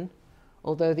 1957,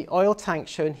 although the oil tank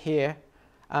shown here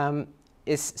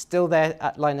is still there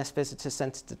at Lyonesse Visitor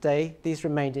Centre today. These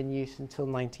remained in use until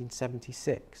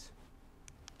 1976.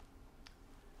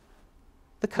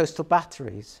 The coastal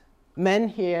batteries. Men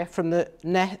here from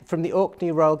the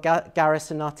Orkney Royal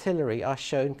Garrison Artillery are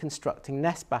shown constructing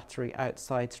Ness Battery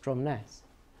outside Stromness.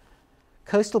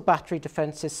 Coastal battery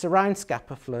defences surround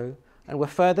Scapa Flow and were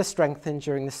further strengthened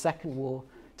during the Second War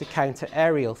to counter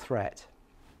aerial threat.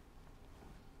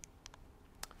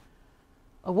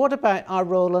 What about our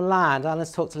role on land?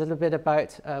 Alan's talked a little bit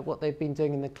about what they've been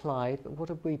doing in the Clyde, but what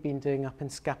have we been doing up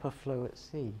in Scapa Flow at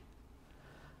sea?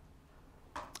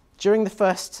 During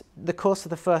the course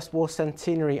of the First War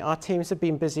Centenary, our teams have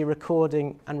been busy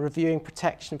recording and reviewing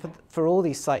protection for all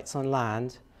these sites on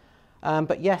land.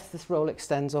 But yes, this role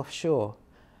extends offshore.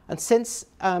 And since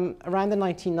around the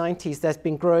 1990s, there's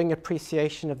been growing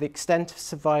appreciation of the extent of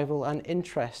survival and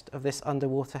interest of this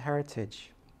underwater heritage.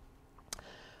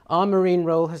 Our marine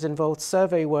role has involved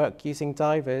survey work using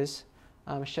divers,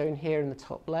 shown here in the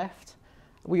top left.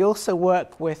 We also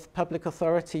work with public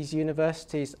authorities,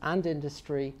 universities, and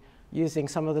industry using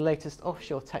some of the latest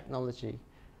offshore technology.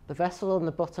 The vessel on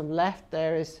the bottom left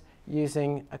there is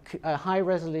using a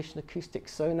high-resolution acoustic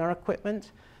sonar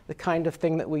equipment, the kind of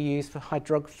thing that we use for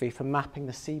hydrography, for mapping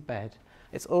the seabed.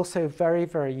 It's also very,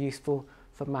 very useful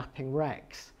for mapping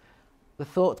wrecks.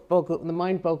 The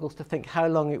mind boggles to think how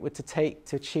long it would take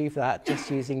to achieve that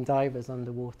just using divers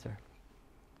underwater.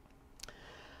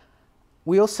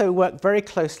 We also work very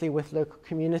closely with local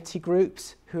community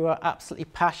groups who are absolutely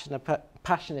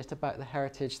passionate about the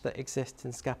heritage that exists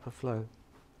in Scapa Flow.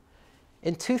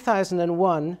 In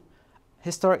 2001,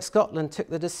 Historic Scotland took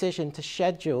the decision to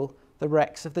schedule the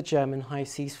wrecks of the German High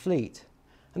Seas Fleet.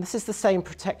 And this is the same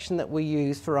protection that we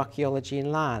use for archaeology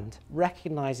in land,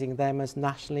 recognising them as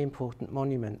nationally important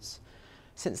monuments.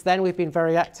 Since then, we've been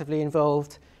very actively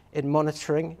involved in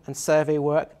monitoring and survey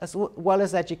work, as well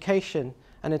as education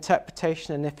and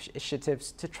interpretation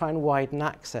initiatives to try and widen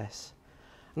access.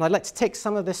 And I'd like to take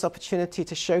some of this opportunity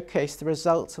to showcase the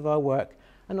results of our work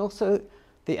and also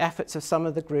the efforts of some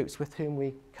of the groups with whom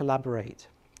we collaborate.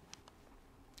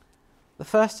 The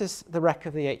first is the wreck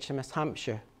of the HMS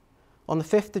Hampshire. On the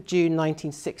 5th of June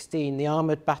 1916, the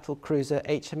armoured battle cruiser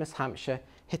HMS Hampshire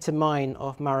hit a mine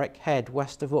off Marrick Head,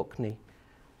 west of Orkney,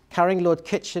 carrying Lord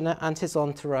Kitchener and his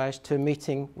entourage to a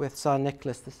meeting with Tsar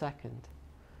Nicholas II.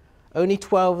 Only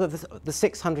 12 of the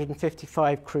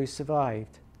 655 crew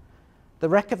survived. The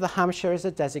wreck of the Hampshire is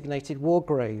a designated war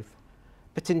grave,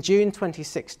 but in June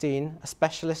 2016, a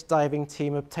specialist diving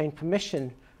team obtained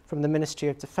permission from the Ministry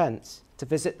of Defence to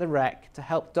visit the wreck to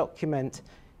help document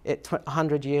it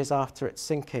 100 years after its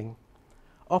sinking.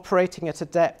 Operating at a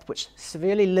depth which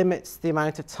severely limits the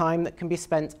amount of time that can be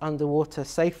spent underwater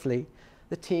safely,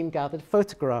 the team gathered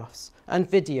photographs and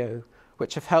video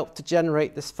which have helped to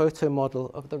generate this photo model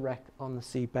of the wreck on the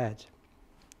seabed.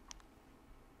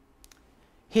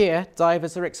 Here,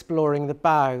 divers are exploring the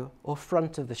bow or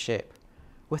front of the ship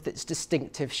with its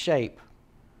distinctive shape.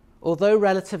 Although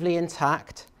relatively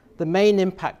intact, the main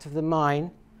impact of the mine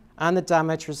and the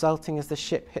damage resulting as the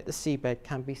ship hit the seabed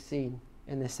can be seen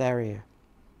in this area.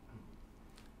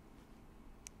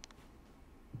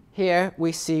 Here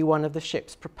we see one of the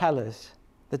ship's propellers,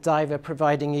 the diver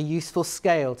providing a useful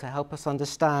scale to help us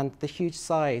understand the huge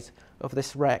size of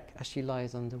this wreck as she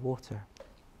lies underwater.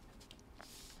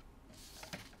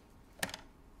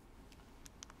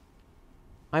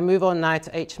 I move on now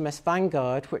to HMS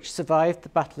Vanguard, which survived the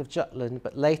Battle of Jutland,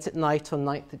 but late at night on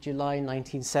 9th of July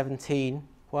 1917,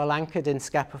 while anchored in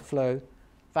Scapa Flow,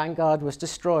 Vanguard was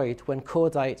destroyed when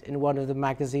cordite in one of the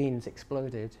magazines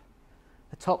exploded.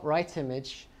 The top right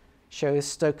image shows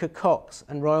Stoker Cox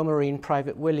and Royal Marine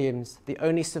Private Williams, the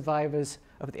only survivors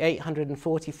of the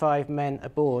 845 men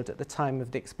aboard at the time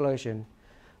of the explosion,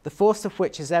 the force of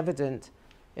which is evident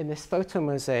in this photo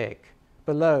mosaic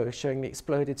below, showing the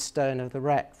exploded stern of the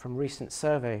wreck from recent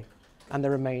survey and the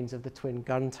remains of the twin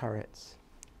gun turrets.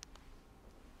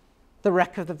 The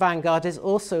wreck of the Vanguard is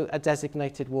also a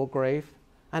designated war grave,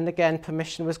 and again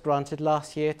permission was granted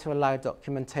last year to allow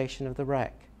documentation of the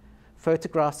wreck.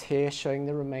 Photographs here showing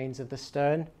the remains of the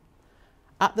stern.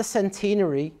 At the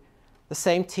centenary, the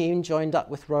same team joined up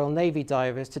with Royal Navy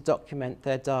divers to document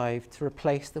their dive to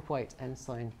replace the white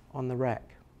ensign on the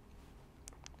wreck.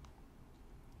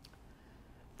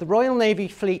 The Royal Navy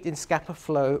fleet in Scapa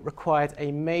Flow required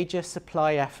a major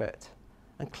supply effort,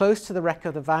 and close to the wreck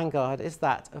of the Vanguard is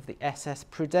that of the SS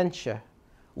Prudentia,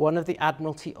 one of the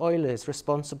Admiralty oilers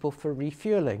responsible for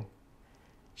refuelling.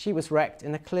 She was wrecked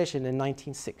in a collision in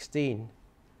 1916.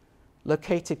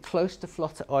 Located close to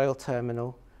Flotta Oil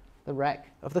Terminal, the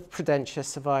wreck of the Prudentia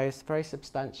survives very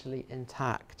substantially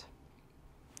intact.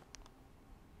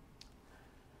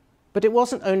 But it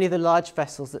wasn't only the large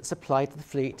vessels that supplied the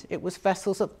fleet, it was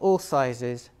vessels of all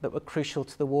sizes that were crucial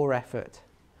to the war effort.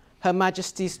 Her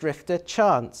Majesty's drifter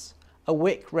Chance, a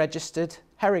Wick-registered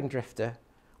herring drifter,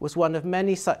 was one of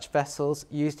many such vessels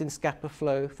used in Scapa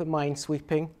Flow for mine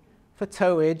sweeping, for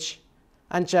towage,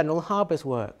 and general harbours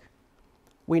work.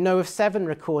 We know of 7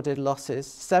 recorded losses,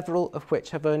 several of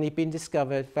which have only been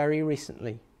discovered very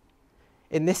recently.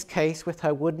 In this case, with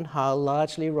her wooden hull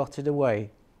largely rotted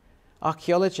away.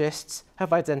 Archaeologists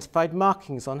have identified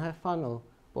markings on her funnel,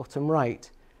 bottom right,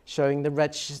 showing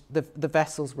the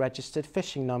vessel's registered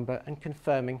fishing number and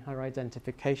confirming her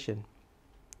identification.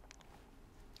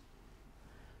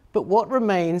 But what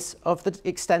remains of the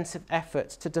extensive effort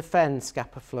to defend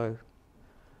Scapa Flow?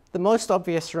 The most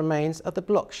obvious remains are the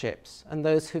block ships, and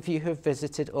those of you who have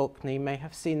visited Orkney may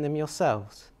have seen them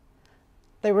yourselves.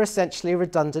 They were essentially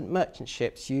redundant merchant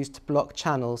ships used to block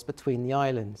channels between the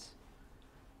islands.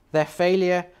 Their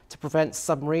failure to prevent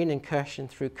submarine incursion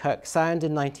through Kirk Sound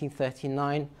in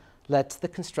 1939 led to the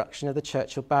construction of the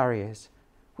Churchill Barriers,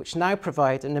 which now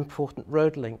provide an important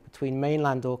road link between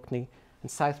mainland Orkney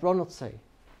and South Ronaldsay.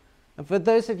 And for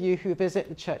those of you who visit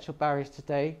the Churchill Barriers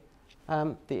today,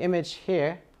 the image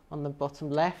here on the bottom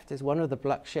left is one of the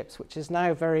block ships, which is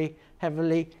now very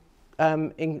heavily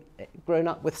grown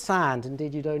up with sand.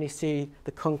 Indeed, you'd only see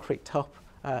the concrete top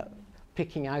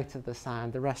picking out of the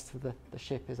sand. The rest of the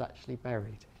ship is actually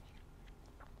buried.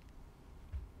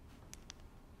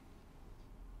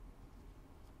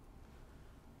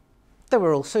 There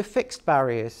were also fixed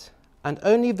barriers, and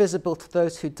only visible to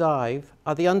those who dive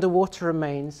are the underwater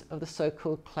remains of the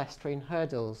so-called Clestrine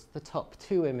hurdles, the top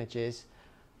 2 images,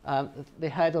 the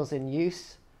hurdles in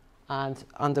use and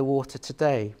underwater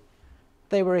today.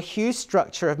 They were a huge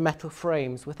structure of metal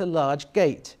frames with a large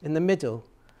gate in the middle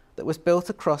that was built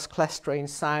across Clestrine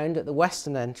Sound at the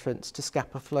western entrance to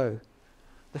Scapa Flow.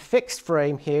 The fixed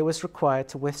frame here was required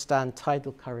to withstand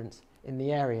tidal currents in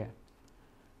the area.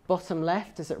 Bottom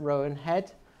left is at Rowan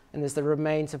Head and is the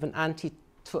remains of an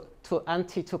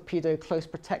anti-torpedo close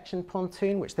protection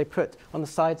pontoon, which they put on the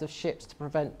sides of ships to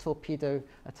prevent torpedo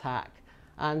attack.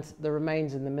 And the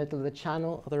remains in the middle of the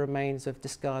channel are the remains of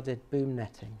discarded boom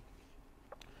netting.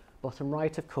 Bottom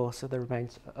right, of course, are the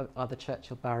remains of the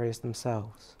Churchill barriers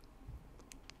themselves.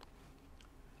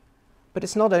 But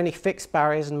it's not only fixed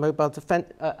barriers and mobile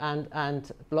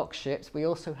and block ships. We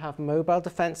also have mobile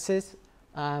defences.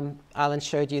 Allan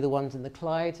showed you the ones in the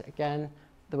Clyde. Again,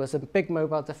 there was a big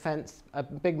mobile defence, a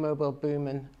big mobile boom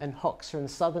in Hoxha and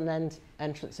southern end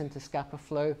entrance into Scapa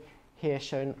Flow, here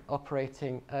shown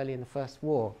operating early in the First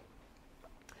War.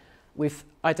 We've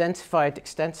identified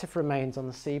extensive remains on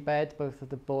the seabed, both of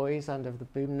the buoys and of the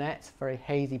boom net, very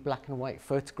hazy black and white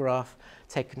photograph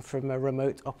taken from a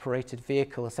remote operated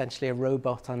vehicle, essentially a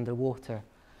robot underwater.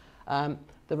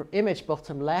 The image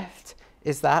bottom left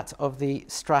is that of the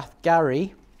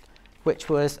Strathgarry, which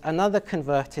was another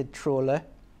converted trawler,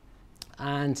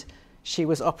 and she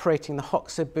was operating the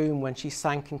Hoxha boom when she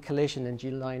sank in collision in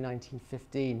July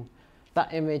 1915.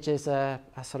 That image is a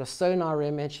sort of sonar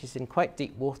image. She's in quite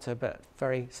deep water, but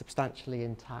very substantially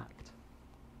intact.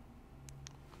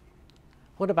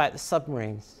 What about the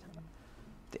submarines?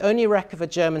 The only wreck of a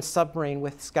German submarine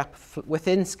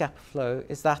within Scapa Flow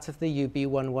is that of the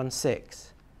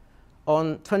UB-116.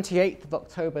 On 28th of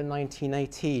October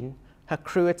 1918, her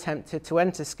crew attempted to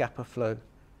enter Scapa Flow.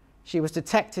 She was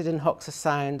detected in Hoxha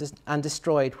Sound and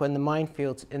destroyed when the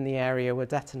minefields in the area were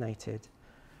detonated.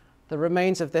 The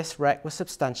remains of this wreck were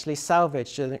substantially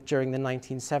salvaged during the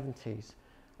 1970s.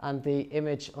 And the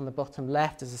image on the bottom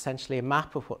left is essentially a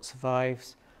map of what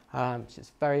survives.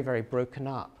 It's very, very broken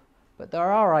up. But there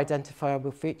are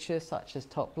identifiable features, such as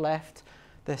top left,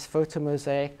 this photo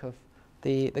mosaic of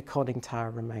the conning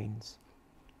tower remains.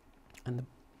 And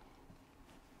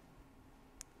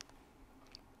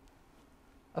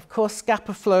of course,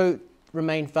 Scapa Flow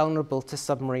remained vulnerable to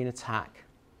submarine attack.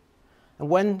 And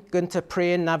when Gunther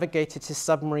Prien navigated his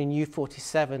submarine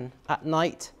U-47 at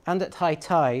night and at high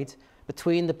tide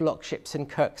between the block ships in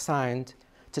Kirk Sound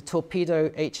to torpedo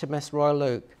HMS Royal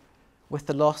Oak with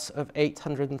the loss of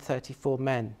 834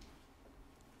 men.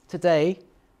 Today,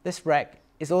 this wreck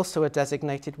is also a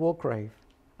designated war grave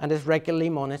and is regularly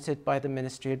monitored by the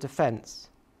Ministry of Defence.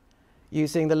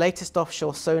 Using the latest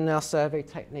offshore sonar survey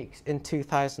techniques in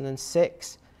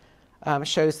 2006,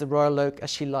 shows the Royal Oak as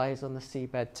she lies on the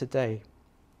seabed today.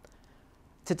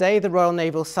 Today, the Royal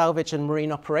Naval Salvage and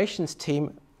Marine Operations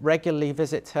Team regularly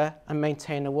visit her and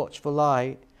maintain a watchful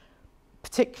eye,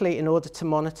 particularly in order to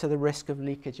monitor the risk of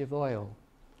leakage of oil.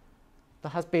 There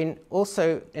has been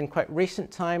also, in quite recent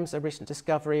times, a recent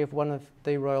discovery of one of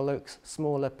the Royal Oak's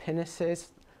smaller pinnaces.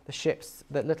 The ships,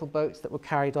 the little boats that were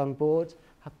carried on board,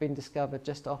 have been discovered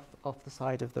just off the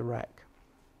side of the wreck.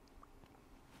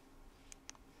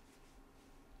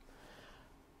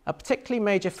 A particularly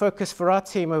major focus for our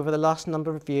team over the last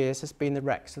number of years has been the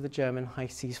wrecks of the German High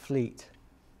Seas Fleet.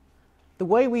 The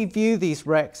way we view these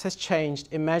wrecks has changed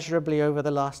immeasurably over the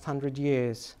last 100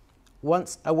 years.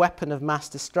 Once a weapon of mass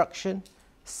destruction,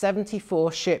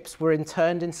 74 ships were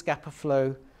interned in Scapa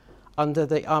Flow under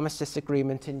the Armistice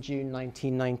Agreement in June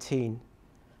 1919.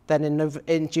 Then in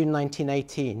June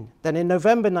 1918. Then in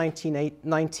November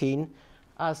 1919,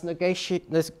 as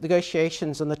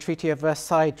negotiations on the Treaty of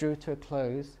Versailles drew to a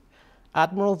close,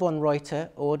 Admiral von Reuter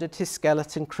ordered his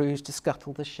skeleton crews to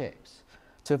scuttle the ships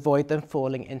to avoid them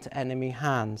falling into enemy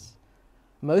hands.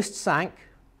 Most sank,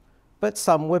 but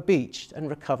some were beached and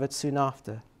recovered soon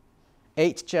after.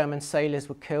 8 German sailors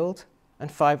were killed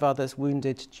and 5 others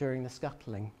wounded during the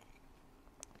scuttling.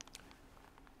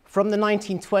 From the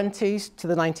 1920s to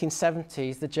the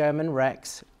 1970s, the German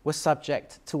wrecks were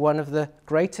subject to one of the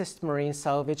greatest marine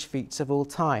salvage feats of all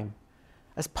time,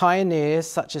 as pioneers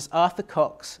such as Arthur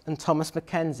Cox and Thomas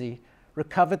Mackenzie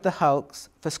recovered the hulks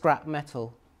for scrap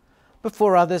metal,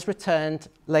 before others returned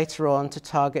later on to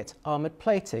target armoured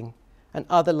plating and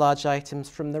other large items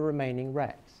from the remaining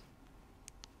wrecks.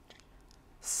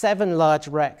 7 large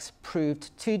wrecks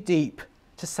proved too deep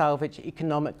to salvage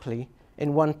economically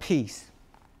in one piece.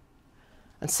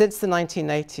 And since the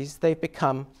 1980s, they've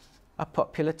become a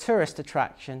popular tourist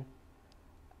attraction,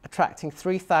 attracting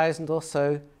 3,000 or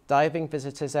so diving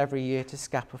visitors every year to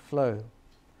Scapa Flow.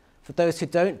 For those who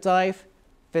don't dive,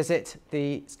 visit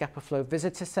the Scapa Flow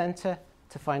Visitor Centre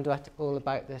to find out all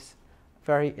about this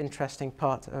very interesting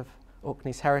part of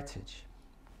Orkney's heritage.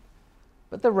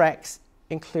 But the wrecks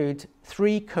include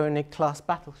 3 Koenig-class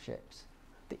battleships.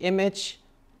 The image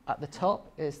at the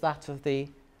top is that of the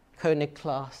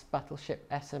Koenig-class battleship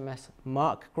SMS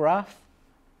Markgraf.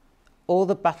 All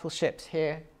the battleships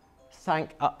here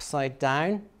sank upside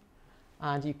down,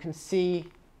 and you can see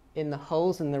in the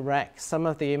holes in the wreck some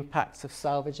of the impacts of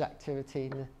salvage activity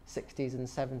in the 60s and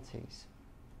 70s.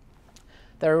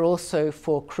 There are also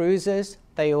 4 cruisers.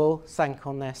 They all sank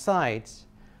on their sides.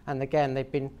 And again,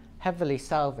 they've been heavily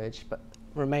salvaged, but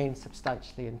remain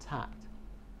substantially intact.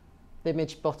 The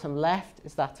image bottom left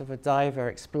is that of a diver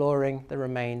exploring the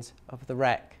remains of the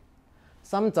wreck.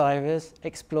 Some divers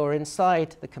explore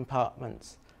inside the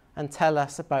compartments and tell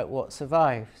us about what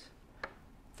survives.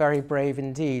 Very brave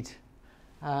indeed.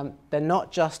 They're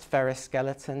not just ferrous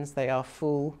skeletons, they are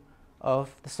full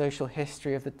of the social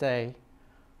history of the day,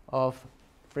 of,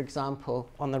 for example,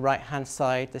 on the right-hand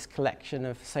side, this collection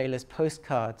of sailors'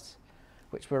 postcards,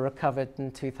 which were recovered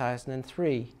in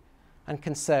 2003 and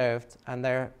conserved, and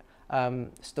they're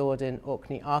stored in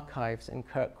Orkney archives in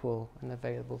Kirkwall and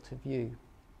available to view.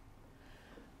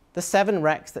 The 7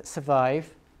 wrecks that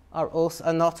survive are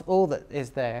not all that is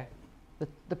there.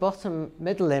 The bottom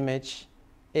middle image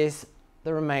is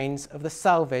the remains of the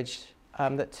salvage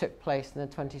that took place in the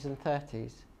 20s and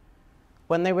 30s.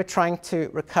 When they were trying to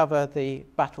recover the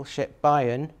battleship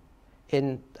Bayern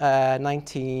in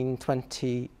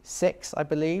 1926, I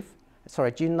believe,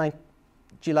 sorry, July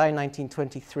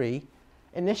 1923,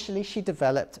 initially she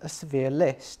developed a severe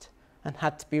list and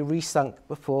had to be resunk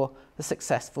before the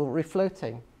successful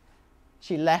refloating.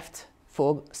 She left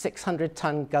 4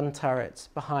 600-ton gun turrets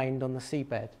behind on the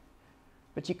seabed.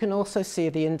 But you can also see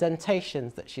the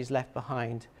indentations that she's left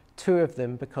behind, 2 of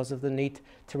them because of the need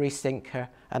to resink her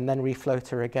and then refloat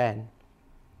her again.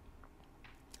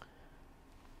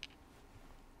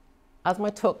 As my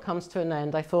talk comes to an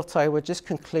end, I thought I would just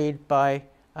conclude by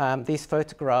these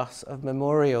photographs of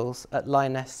memorials at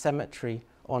Lyoness Cemetery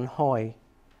on Hoy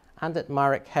and at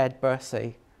Marrick Head,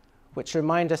 Bursey, which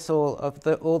remind us all of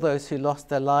all those who lost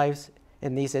their lives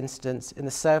in these incidents in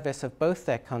the service of both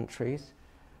their countries.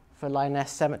 For Lyoness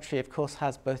Cemetery, of course,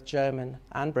 has both German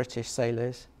and British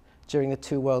sailors during the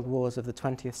 2 world wars of the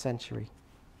 20th century.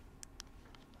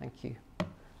 Thank you.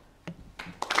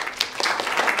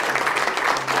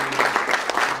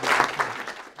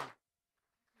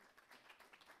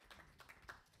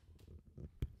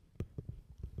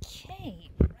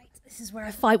 Okay, right, this is where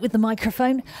I fight with the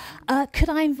microphone. Could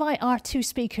I invite our 2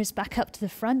 speakers back up to the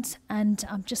front? And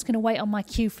I'm just going to wait on my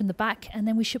cue from the back, and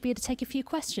then we should be able to take a few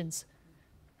questions.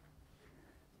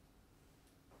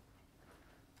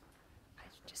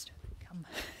 Just come.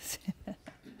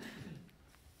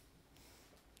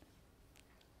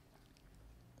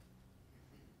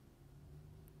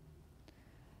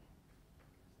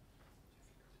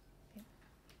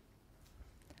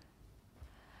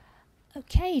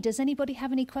 Okay, does anybody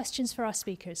have any questions for our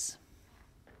speakers?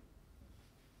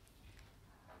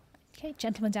 Okay,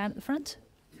 gentleman down at the front.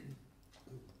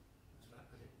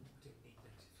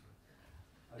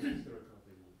 Thank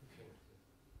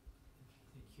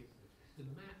you. The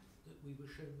map that we were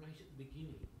shown right at the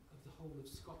beginning of the whole of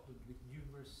Scotland with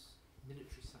numerous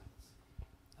military sites,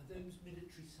 are those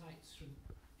military sites from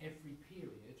every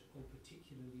period or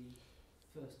particularly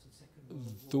First and Second World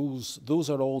War? Those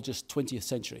are all just 20th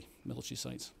century military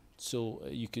sites. So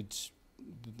you could,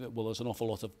 well, there's an awful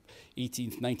lot of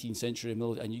 18th, 19th century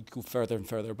military, and you go further and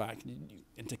further back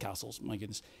into castles. My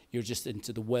goodness, you're just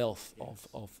into the wealth of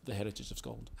the heritage of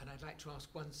Scotland. And I'd like to ask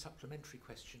one supplementary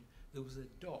question. There was a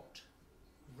dot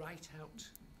right out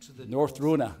to the North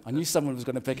Rona. I knew someone was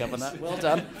going to pick up on that. Well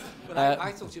done. Well,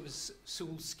 I thought it was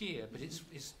Sewell Skier, but it's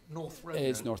North Rona.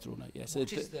 It's North Rona, yes.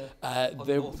 What is the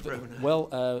North Rona?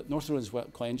 Well, North Rona is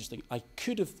quite interesting.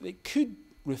 It could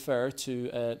refer to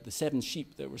the 7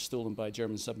 sheep that were stolen by a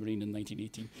German submarine in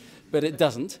 1918, but it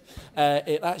doesn't.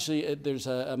 There's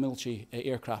a military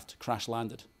aircraft crash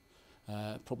landed.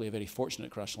 Probably a very fortunate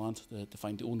crash land to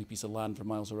find the only piece of land for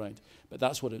miles around. But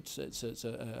that's what it's an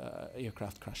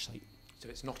aircraft crash site. So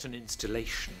it's not an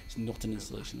installation? It's not an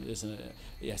installation. It is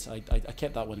yes, I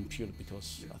kept that one in pure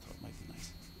because I thought it might be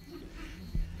nice.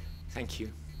 Thank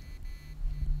you.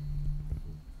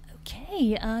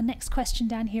 Okay, next question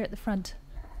down here at the front.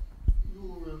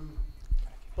 Your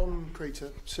bomb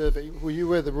crater survey, were you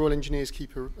aware the Royal Engineers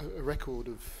keep a record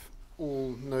of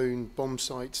all known bomb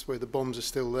sites where the bombs are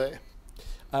still there?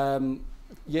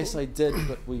 Yes, I did,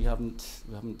 but we haven't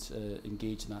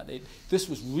engaged in that. This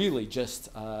was really just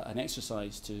an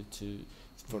exercise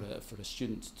for a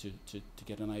student to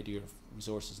get an idea of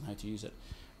resources and how to use it.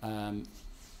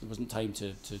 There wasn't time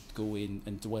to go in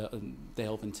and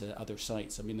delve into other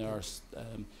sites. I mean, there are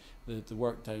the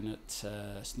work down at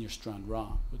near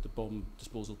Stranraer, with the bomb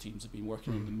disposal teams have been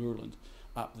working in the moorland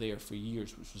up there for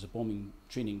years, which was a bombing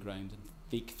training ground and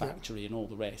fake factory and all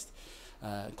the rest.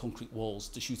 Concrete walls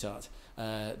to shoot at.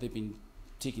 They've been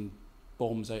taking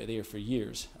bombs out of there for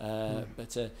years.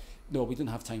 But no, we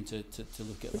didn't have time to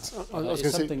look at that.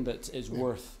 It's something that is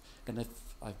worth, and if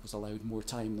I was allowed more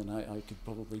time, then I could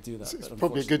probably do that. It's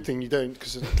probably a good thing you don't,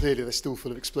 because clearly they're still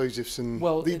full of explosives, and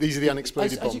these are the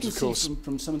unexploded bombs, as you can of course. See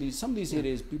from some of these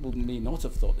areas, people may not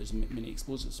have thought there's many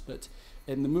explosives, but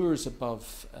in the moors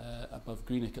above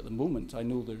Greenock at the moment, I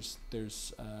know there's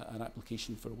an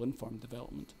application for a wind farm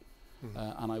development,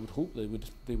 and I would hope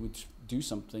they would do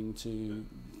something to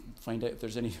find out if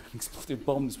there's any exploded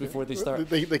bombs before they start.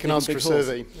 They can ask for a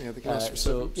survey. Yeah, they can ask for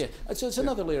so it's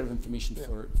another layer of information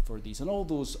for these, and all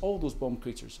those bomb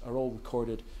craters are all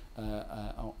recorded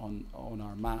on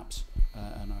our maps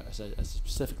and as a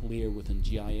specific layer within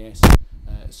GIS,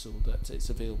 so that it's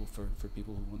available for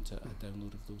people who want a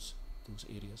download of those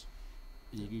areas.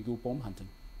 And you can go bomb hunting.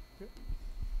 Yep.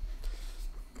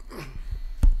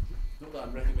 Not that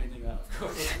I'm recommending that, of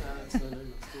course.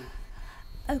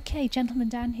 Okay, gentleman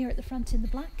down here at the front in the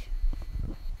black.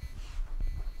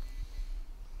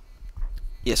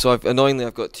 Yeah, so annoyingly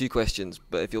I've got two questions,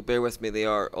 but if you'll bear with me, they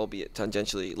are, albeit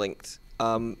tangentially, linked.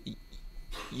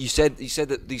 You said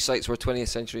that these sites were 20th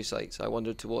century sites. I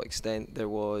wondered to what extent there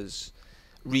was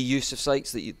reuse of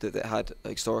sites that had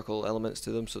historical elements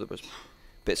to them. So there was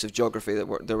bits of geography that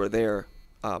were there,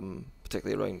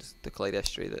 particularly around the Clyde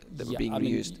estuary that were being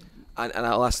reused. And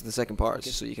I'll ask the second part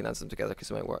so you can answer them together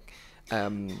because it might work.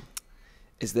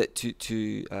 Is that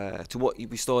to what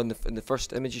we saw in the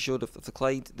first image you showed of the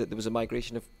Clyde, that there was a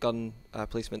migration of gun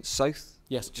placements south?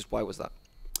 Yes. Just why was that?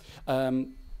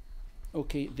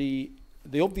 Okay.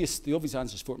 The obvious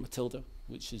answer is Fort Matilda,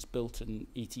 which is built in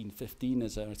 1815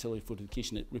 as an artillery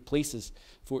fortification. It replaces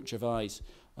Fort Gervais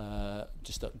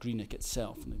just at Greenock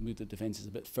itself, and they moved the defences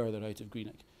a bit further out of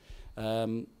Greenock.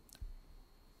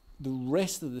 The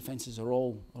rest of the defences are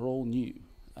all new.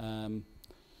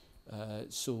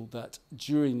 So that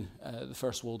during the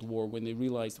First World War, when they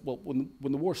realised, well,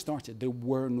 when the war started, there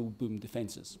were no boom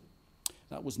defences.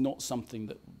 That was not something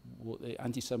that the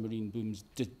anti-submarine booms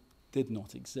did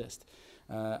not exist.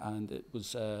 And it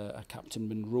was Captain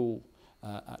Munro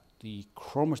at the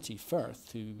Cromarty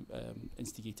Firth who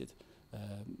instigated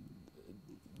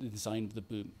the design of the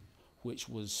boom, which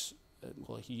was,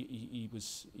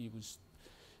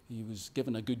 he was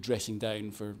given a good dressing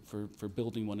down for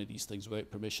building one of these things without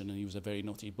permission, and he was a very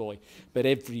naughty boy. But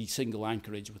every single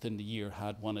anchorage within the year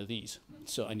had one of these.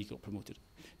 So, and he got promoted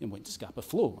and went to Scapa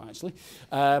Flow, actually.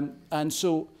 And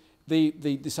so they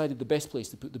decided the best place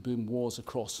to put the boom was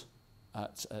across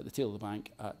at the tail of the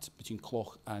bank between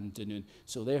Clough and Dunoon.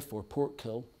 So therefore,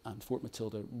 Portkill and Fort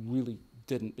Matilda really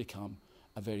didn't become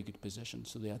a very good position.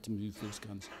 So they had to move those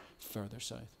guns further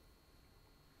south.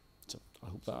 So I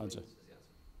hope that answers.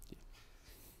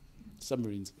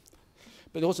 Submarines.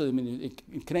 But also, I mean,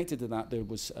 connected to that, there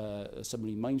was a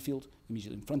submarine minefield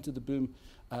immediately in front of the boom,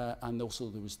 and also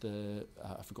there was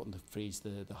I've forgotten the phrase,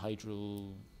 the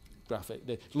hydrographic,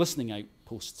 the listening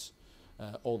outposts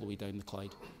all the way down the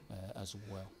Clyde as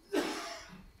well.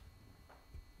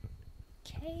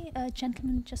 Okay,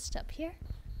 gentleman just up here.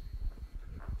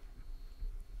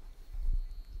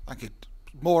 Thank you.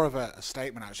 More of a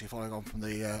statement, actually, following on from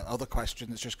the other question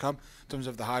that's just come. In terms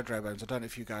of the hydro bones, I don't know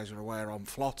if you guys are aware on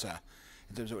Flotter,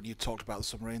 in terms of when you talked about the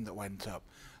submarine that went up,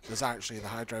 there's actually the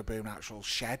hydro boom actual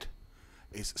shed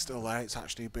is still there. It's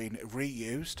actually been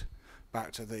reused,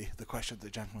 back to the question that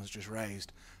the gentleman has just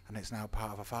raised, and it's now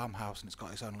part of a farmhouse, and it's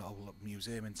got its own little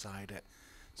museum inside it.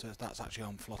 So that's actually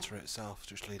on Flotter itself,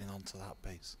 just leading on to that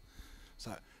piece.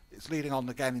 So it's leading on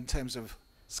again in terms of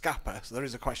Scapa, so there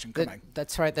is a question coming.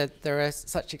 That's right. There are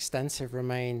such extensive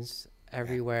remains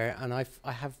everywhere, and I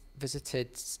have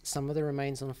visited some of the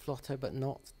remains on Flotter, but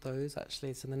not those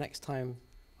actually. So the next time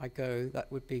I go, that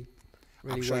would be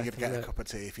really I'm sure worth you'd get a cup of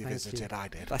tea if you visited. I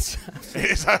did. That's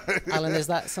Alan, is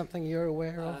that something you're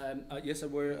aware of? Yes,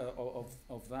 I'm aware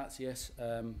of that. Yes,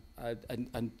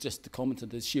 and just to comment on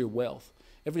the sheer wealth,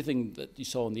 everything that you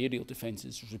saw in the aerial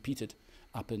defences was repeated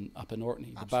up in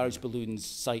Orkney. The barrage balloons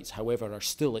sites, however, are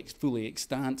still fully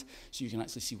extant, so you can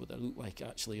actually see what they look like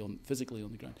actually physically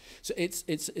on the ground. So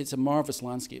it's a marvellous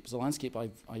landscape. It's a landscape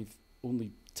I've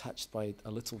only touched by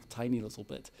a tiny little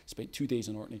bit. Spent 2 days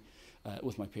in Orkney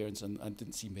with my parents, and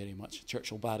didn't see very much.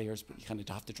 Churchill barriers, but you kind of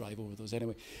have to drive over those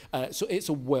anyway. So it's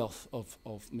a wealth of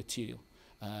material.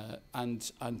 And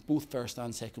both First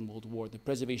and Second World War, the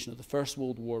preservation of the First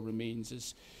World War remains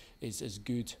is as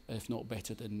good, if not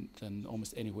better, than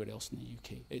almost anywhere else in the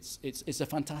UK. It's a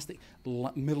fantastic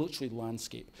military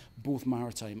landscape, both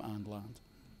maritime and land.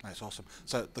 That's awesome.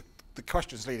 So the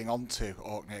question's leading on to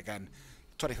Orkney again.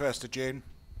 21st of June,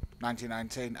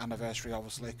 1919, anniversary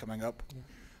obviously coming up.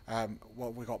 What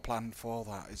have we got planned for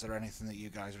that? Is there anything that you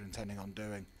guys are intending on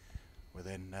doing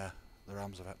within the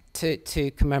realms of it?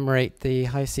 To commemorate the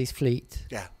High Seas Fleet?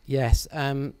 Yeah. Yes.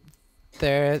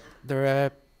 There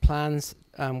are plans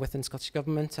within Scottish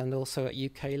Government and also at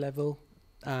UK level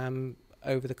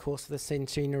over the course of the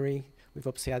centenary. We've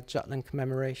obviously had Jutland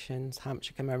commemorations,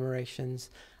 Hampshire commemorations,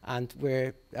 and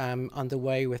we're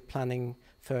underway with planning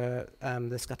for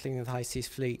the scuttling of the High Seas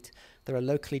Fleet. There are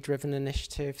locally driven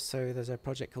initiatives, so there's a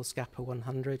project called Scapa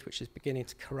 100, which is beginning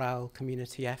to corral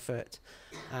community effort,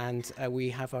 and we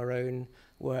have our own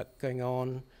work going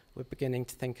on. We're beginning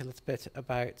to think a little bit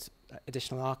about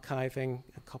additional archiving,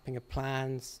 copying of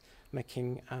plans,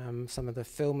 making some of the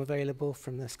film available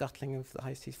from the scuttling of the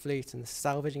High Seas Fleet and the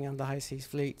salvaging of the High Seas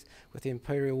Fleet with the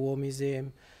Imperial War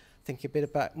Museum. Thinking a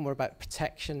bit more about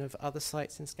protection of other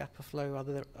sites in Scapa Flow,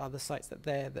 other sites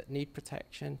that need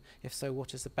protection. If so,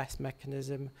 what is the best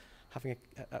mechanism?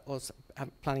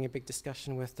 Planning a big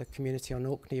discussion with the community on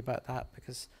Orkney about that,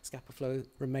 because Scapa Flow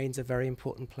remains a very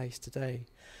important place today.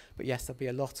 But yes, there'll be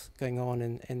a lot going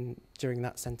on during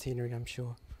that centenary, I'm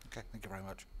sure. Okay, thank you very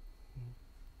much.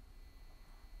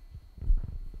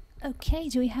 Okay,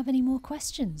 do we have any more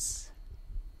questions?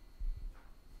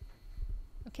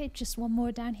 Okay, just one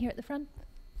more down here at the front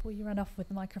before you run off with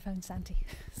the microphone, Santi.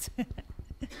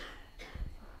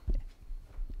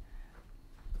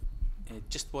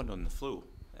 Just one on the flow.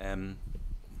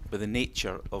 With the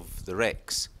nature of the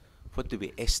wrecks, what do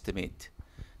we estimate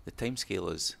the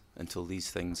timescale is until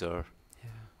these things are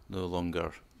no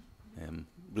longer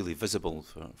really visible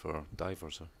for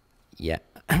divers? Yeah,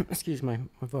 excuse my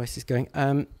voice is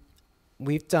going.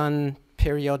 We've done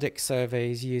periodic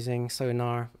surveys using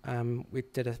sonar. We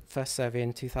did a first survey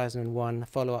in 2001, a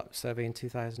follow-up survey in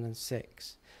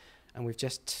 2006, and we've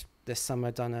just this summer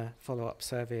done a follow-up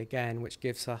survey again, which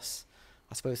gives us,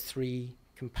 I suppose, 3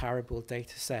 comparable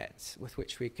data sets with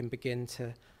which we can begin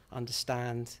to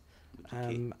understand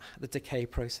the decay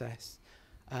process.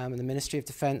 And the Ministry of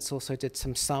Defence also did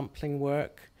some sampling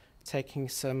work, taking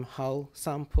some hull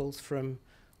samples from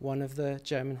one of the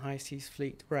German High Seas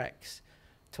Fleet wrecks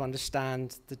to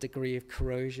understand the degree of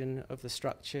corrosion of the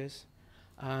structures.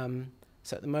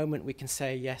 So at the moment we can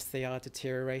say, yes, they are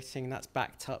deteriorating, and that's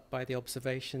backed up by the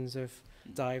observations of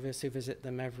divers who visit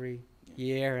them every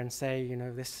year and say, you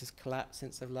know, this has collapsed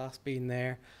since they've last been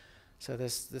there. So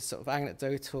there's this sort of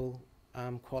anecdotal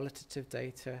qualitative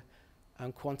data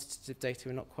and quantitative data.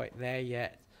 We're not quite there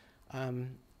yet.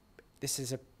 This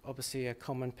is obviously a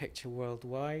common picture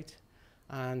worldwide,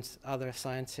 and other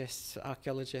scientists,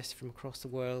 archaeologists from across the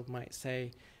world might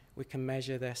say we can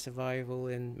measure their survival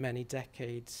in many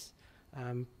decades,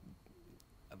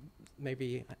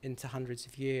 maybe into hundreds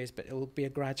of years, but it will be a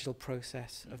gradual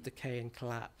process of decay and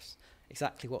collapse.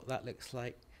 Exactly what that looks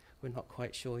like, we're not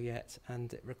quite sure yet,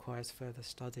 and it requires further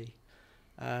study.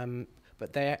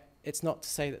 But it's not to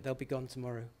say that they'll be gone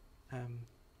tomorrow.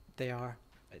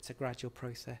 It's a gradual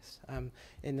process.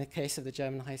 In the case of the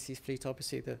German High Seas Fleet,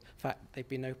 obviously the fact they've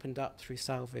been opened up through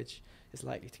salvage is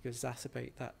likely to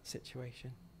exacerbate that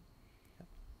situation. Yep.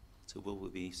 So will we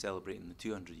be celebrating the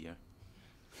 200 year?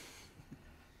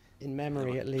 In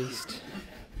memory, at least.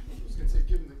 I was going to say,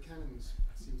 given that cannons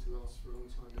seem to last for a long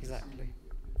time. Exactly.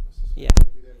 Yeah.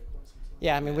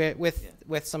 Yeah, I mean,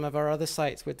 with some of our other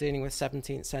sites, we're dealing with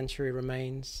 17th century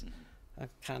remains.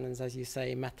 Cannons, as you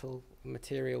say, metal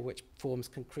material which forms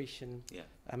concretion. Yeah.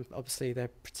 Obviously, they're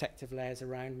protective layers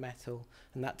around metal,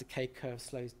 and that decay curve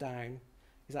slows down.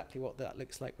 Exactly what that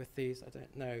looks like with these, I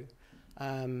don't know.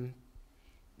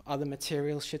 Other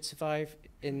materials should survive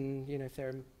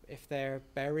if they're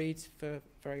buried for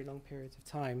very long periods of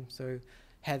time. So,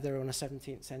 heather on a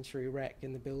 17th century wreck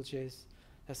in the bilges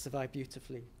has survived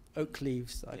beautifully. Oak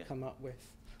leaves that I've come up with,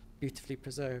 beautifully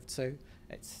preserved. So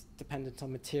it's dependent on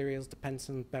materials, depends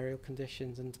on burial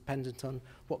conditions, and dependent on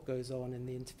what goes on in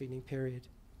the intervening period.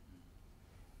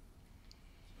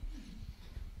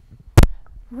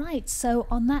 Right, so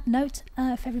on that note,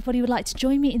 if everybody would like to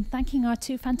join me in thanking our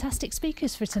 2 fantastic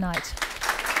speakers for tonight.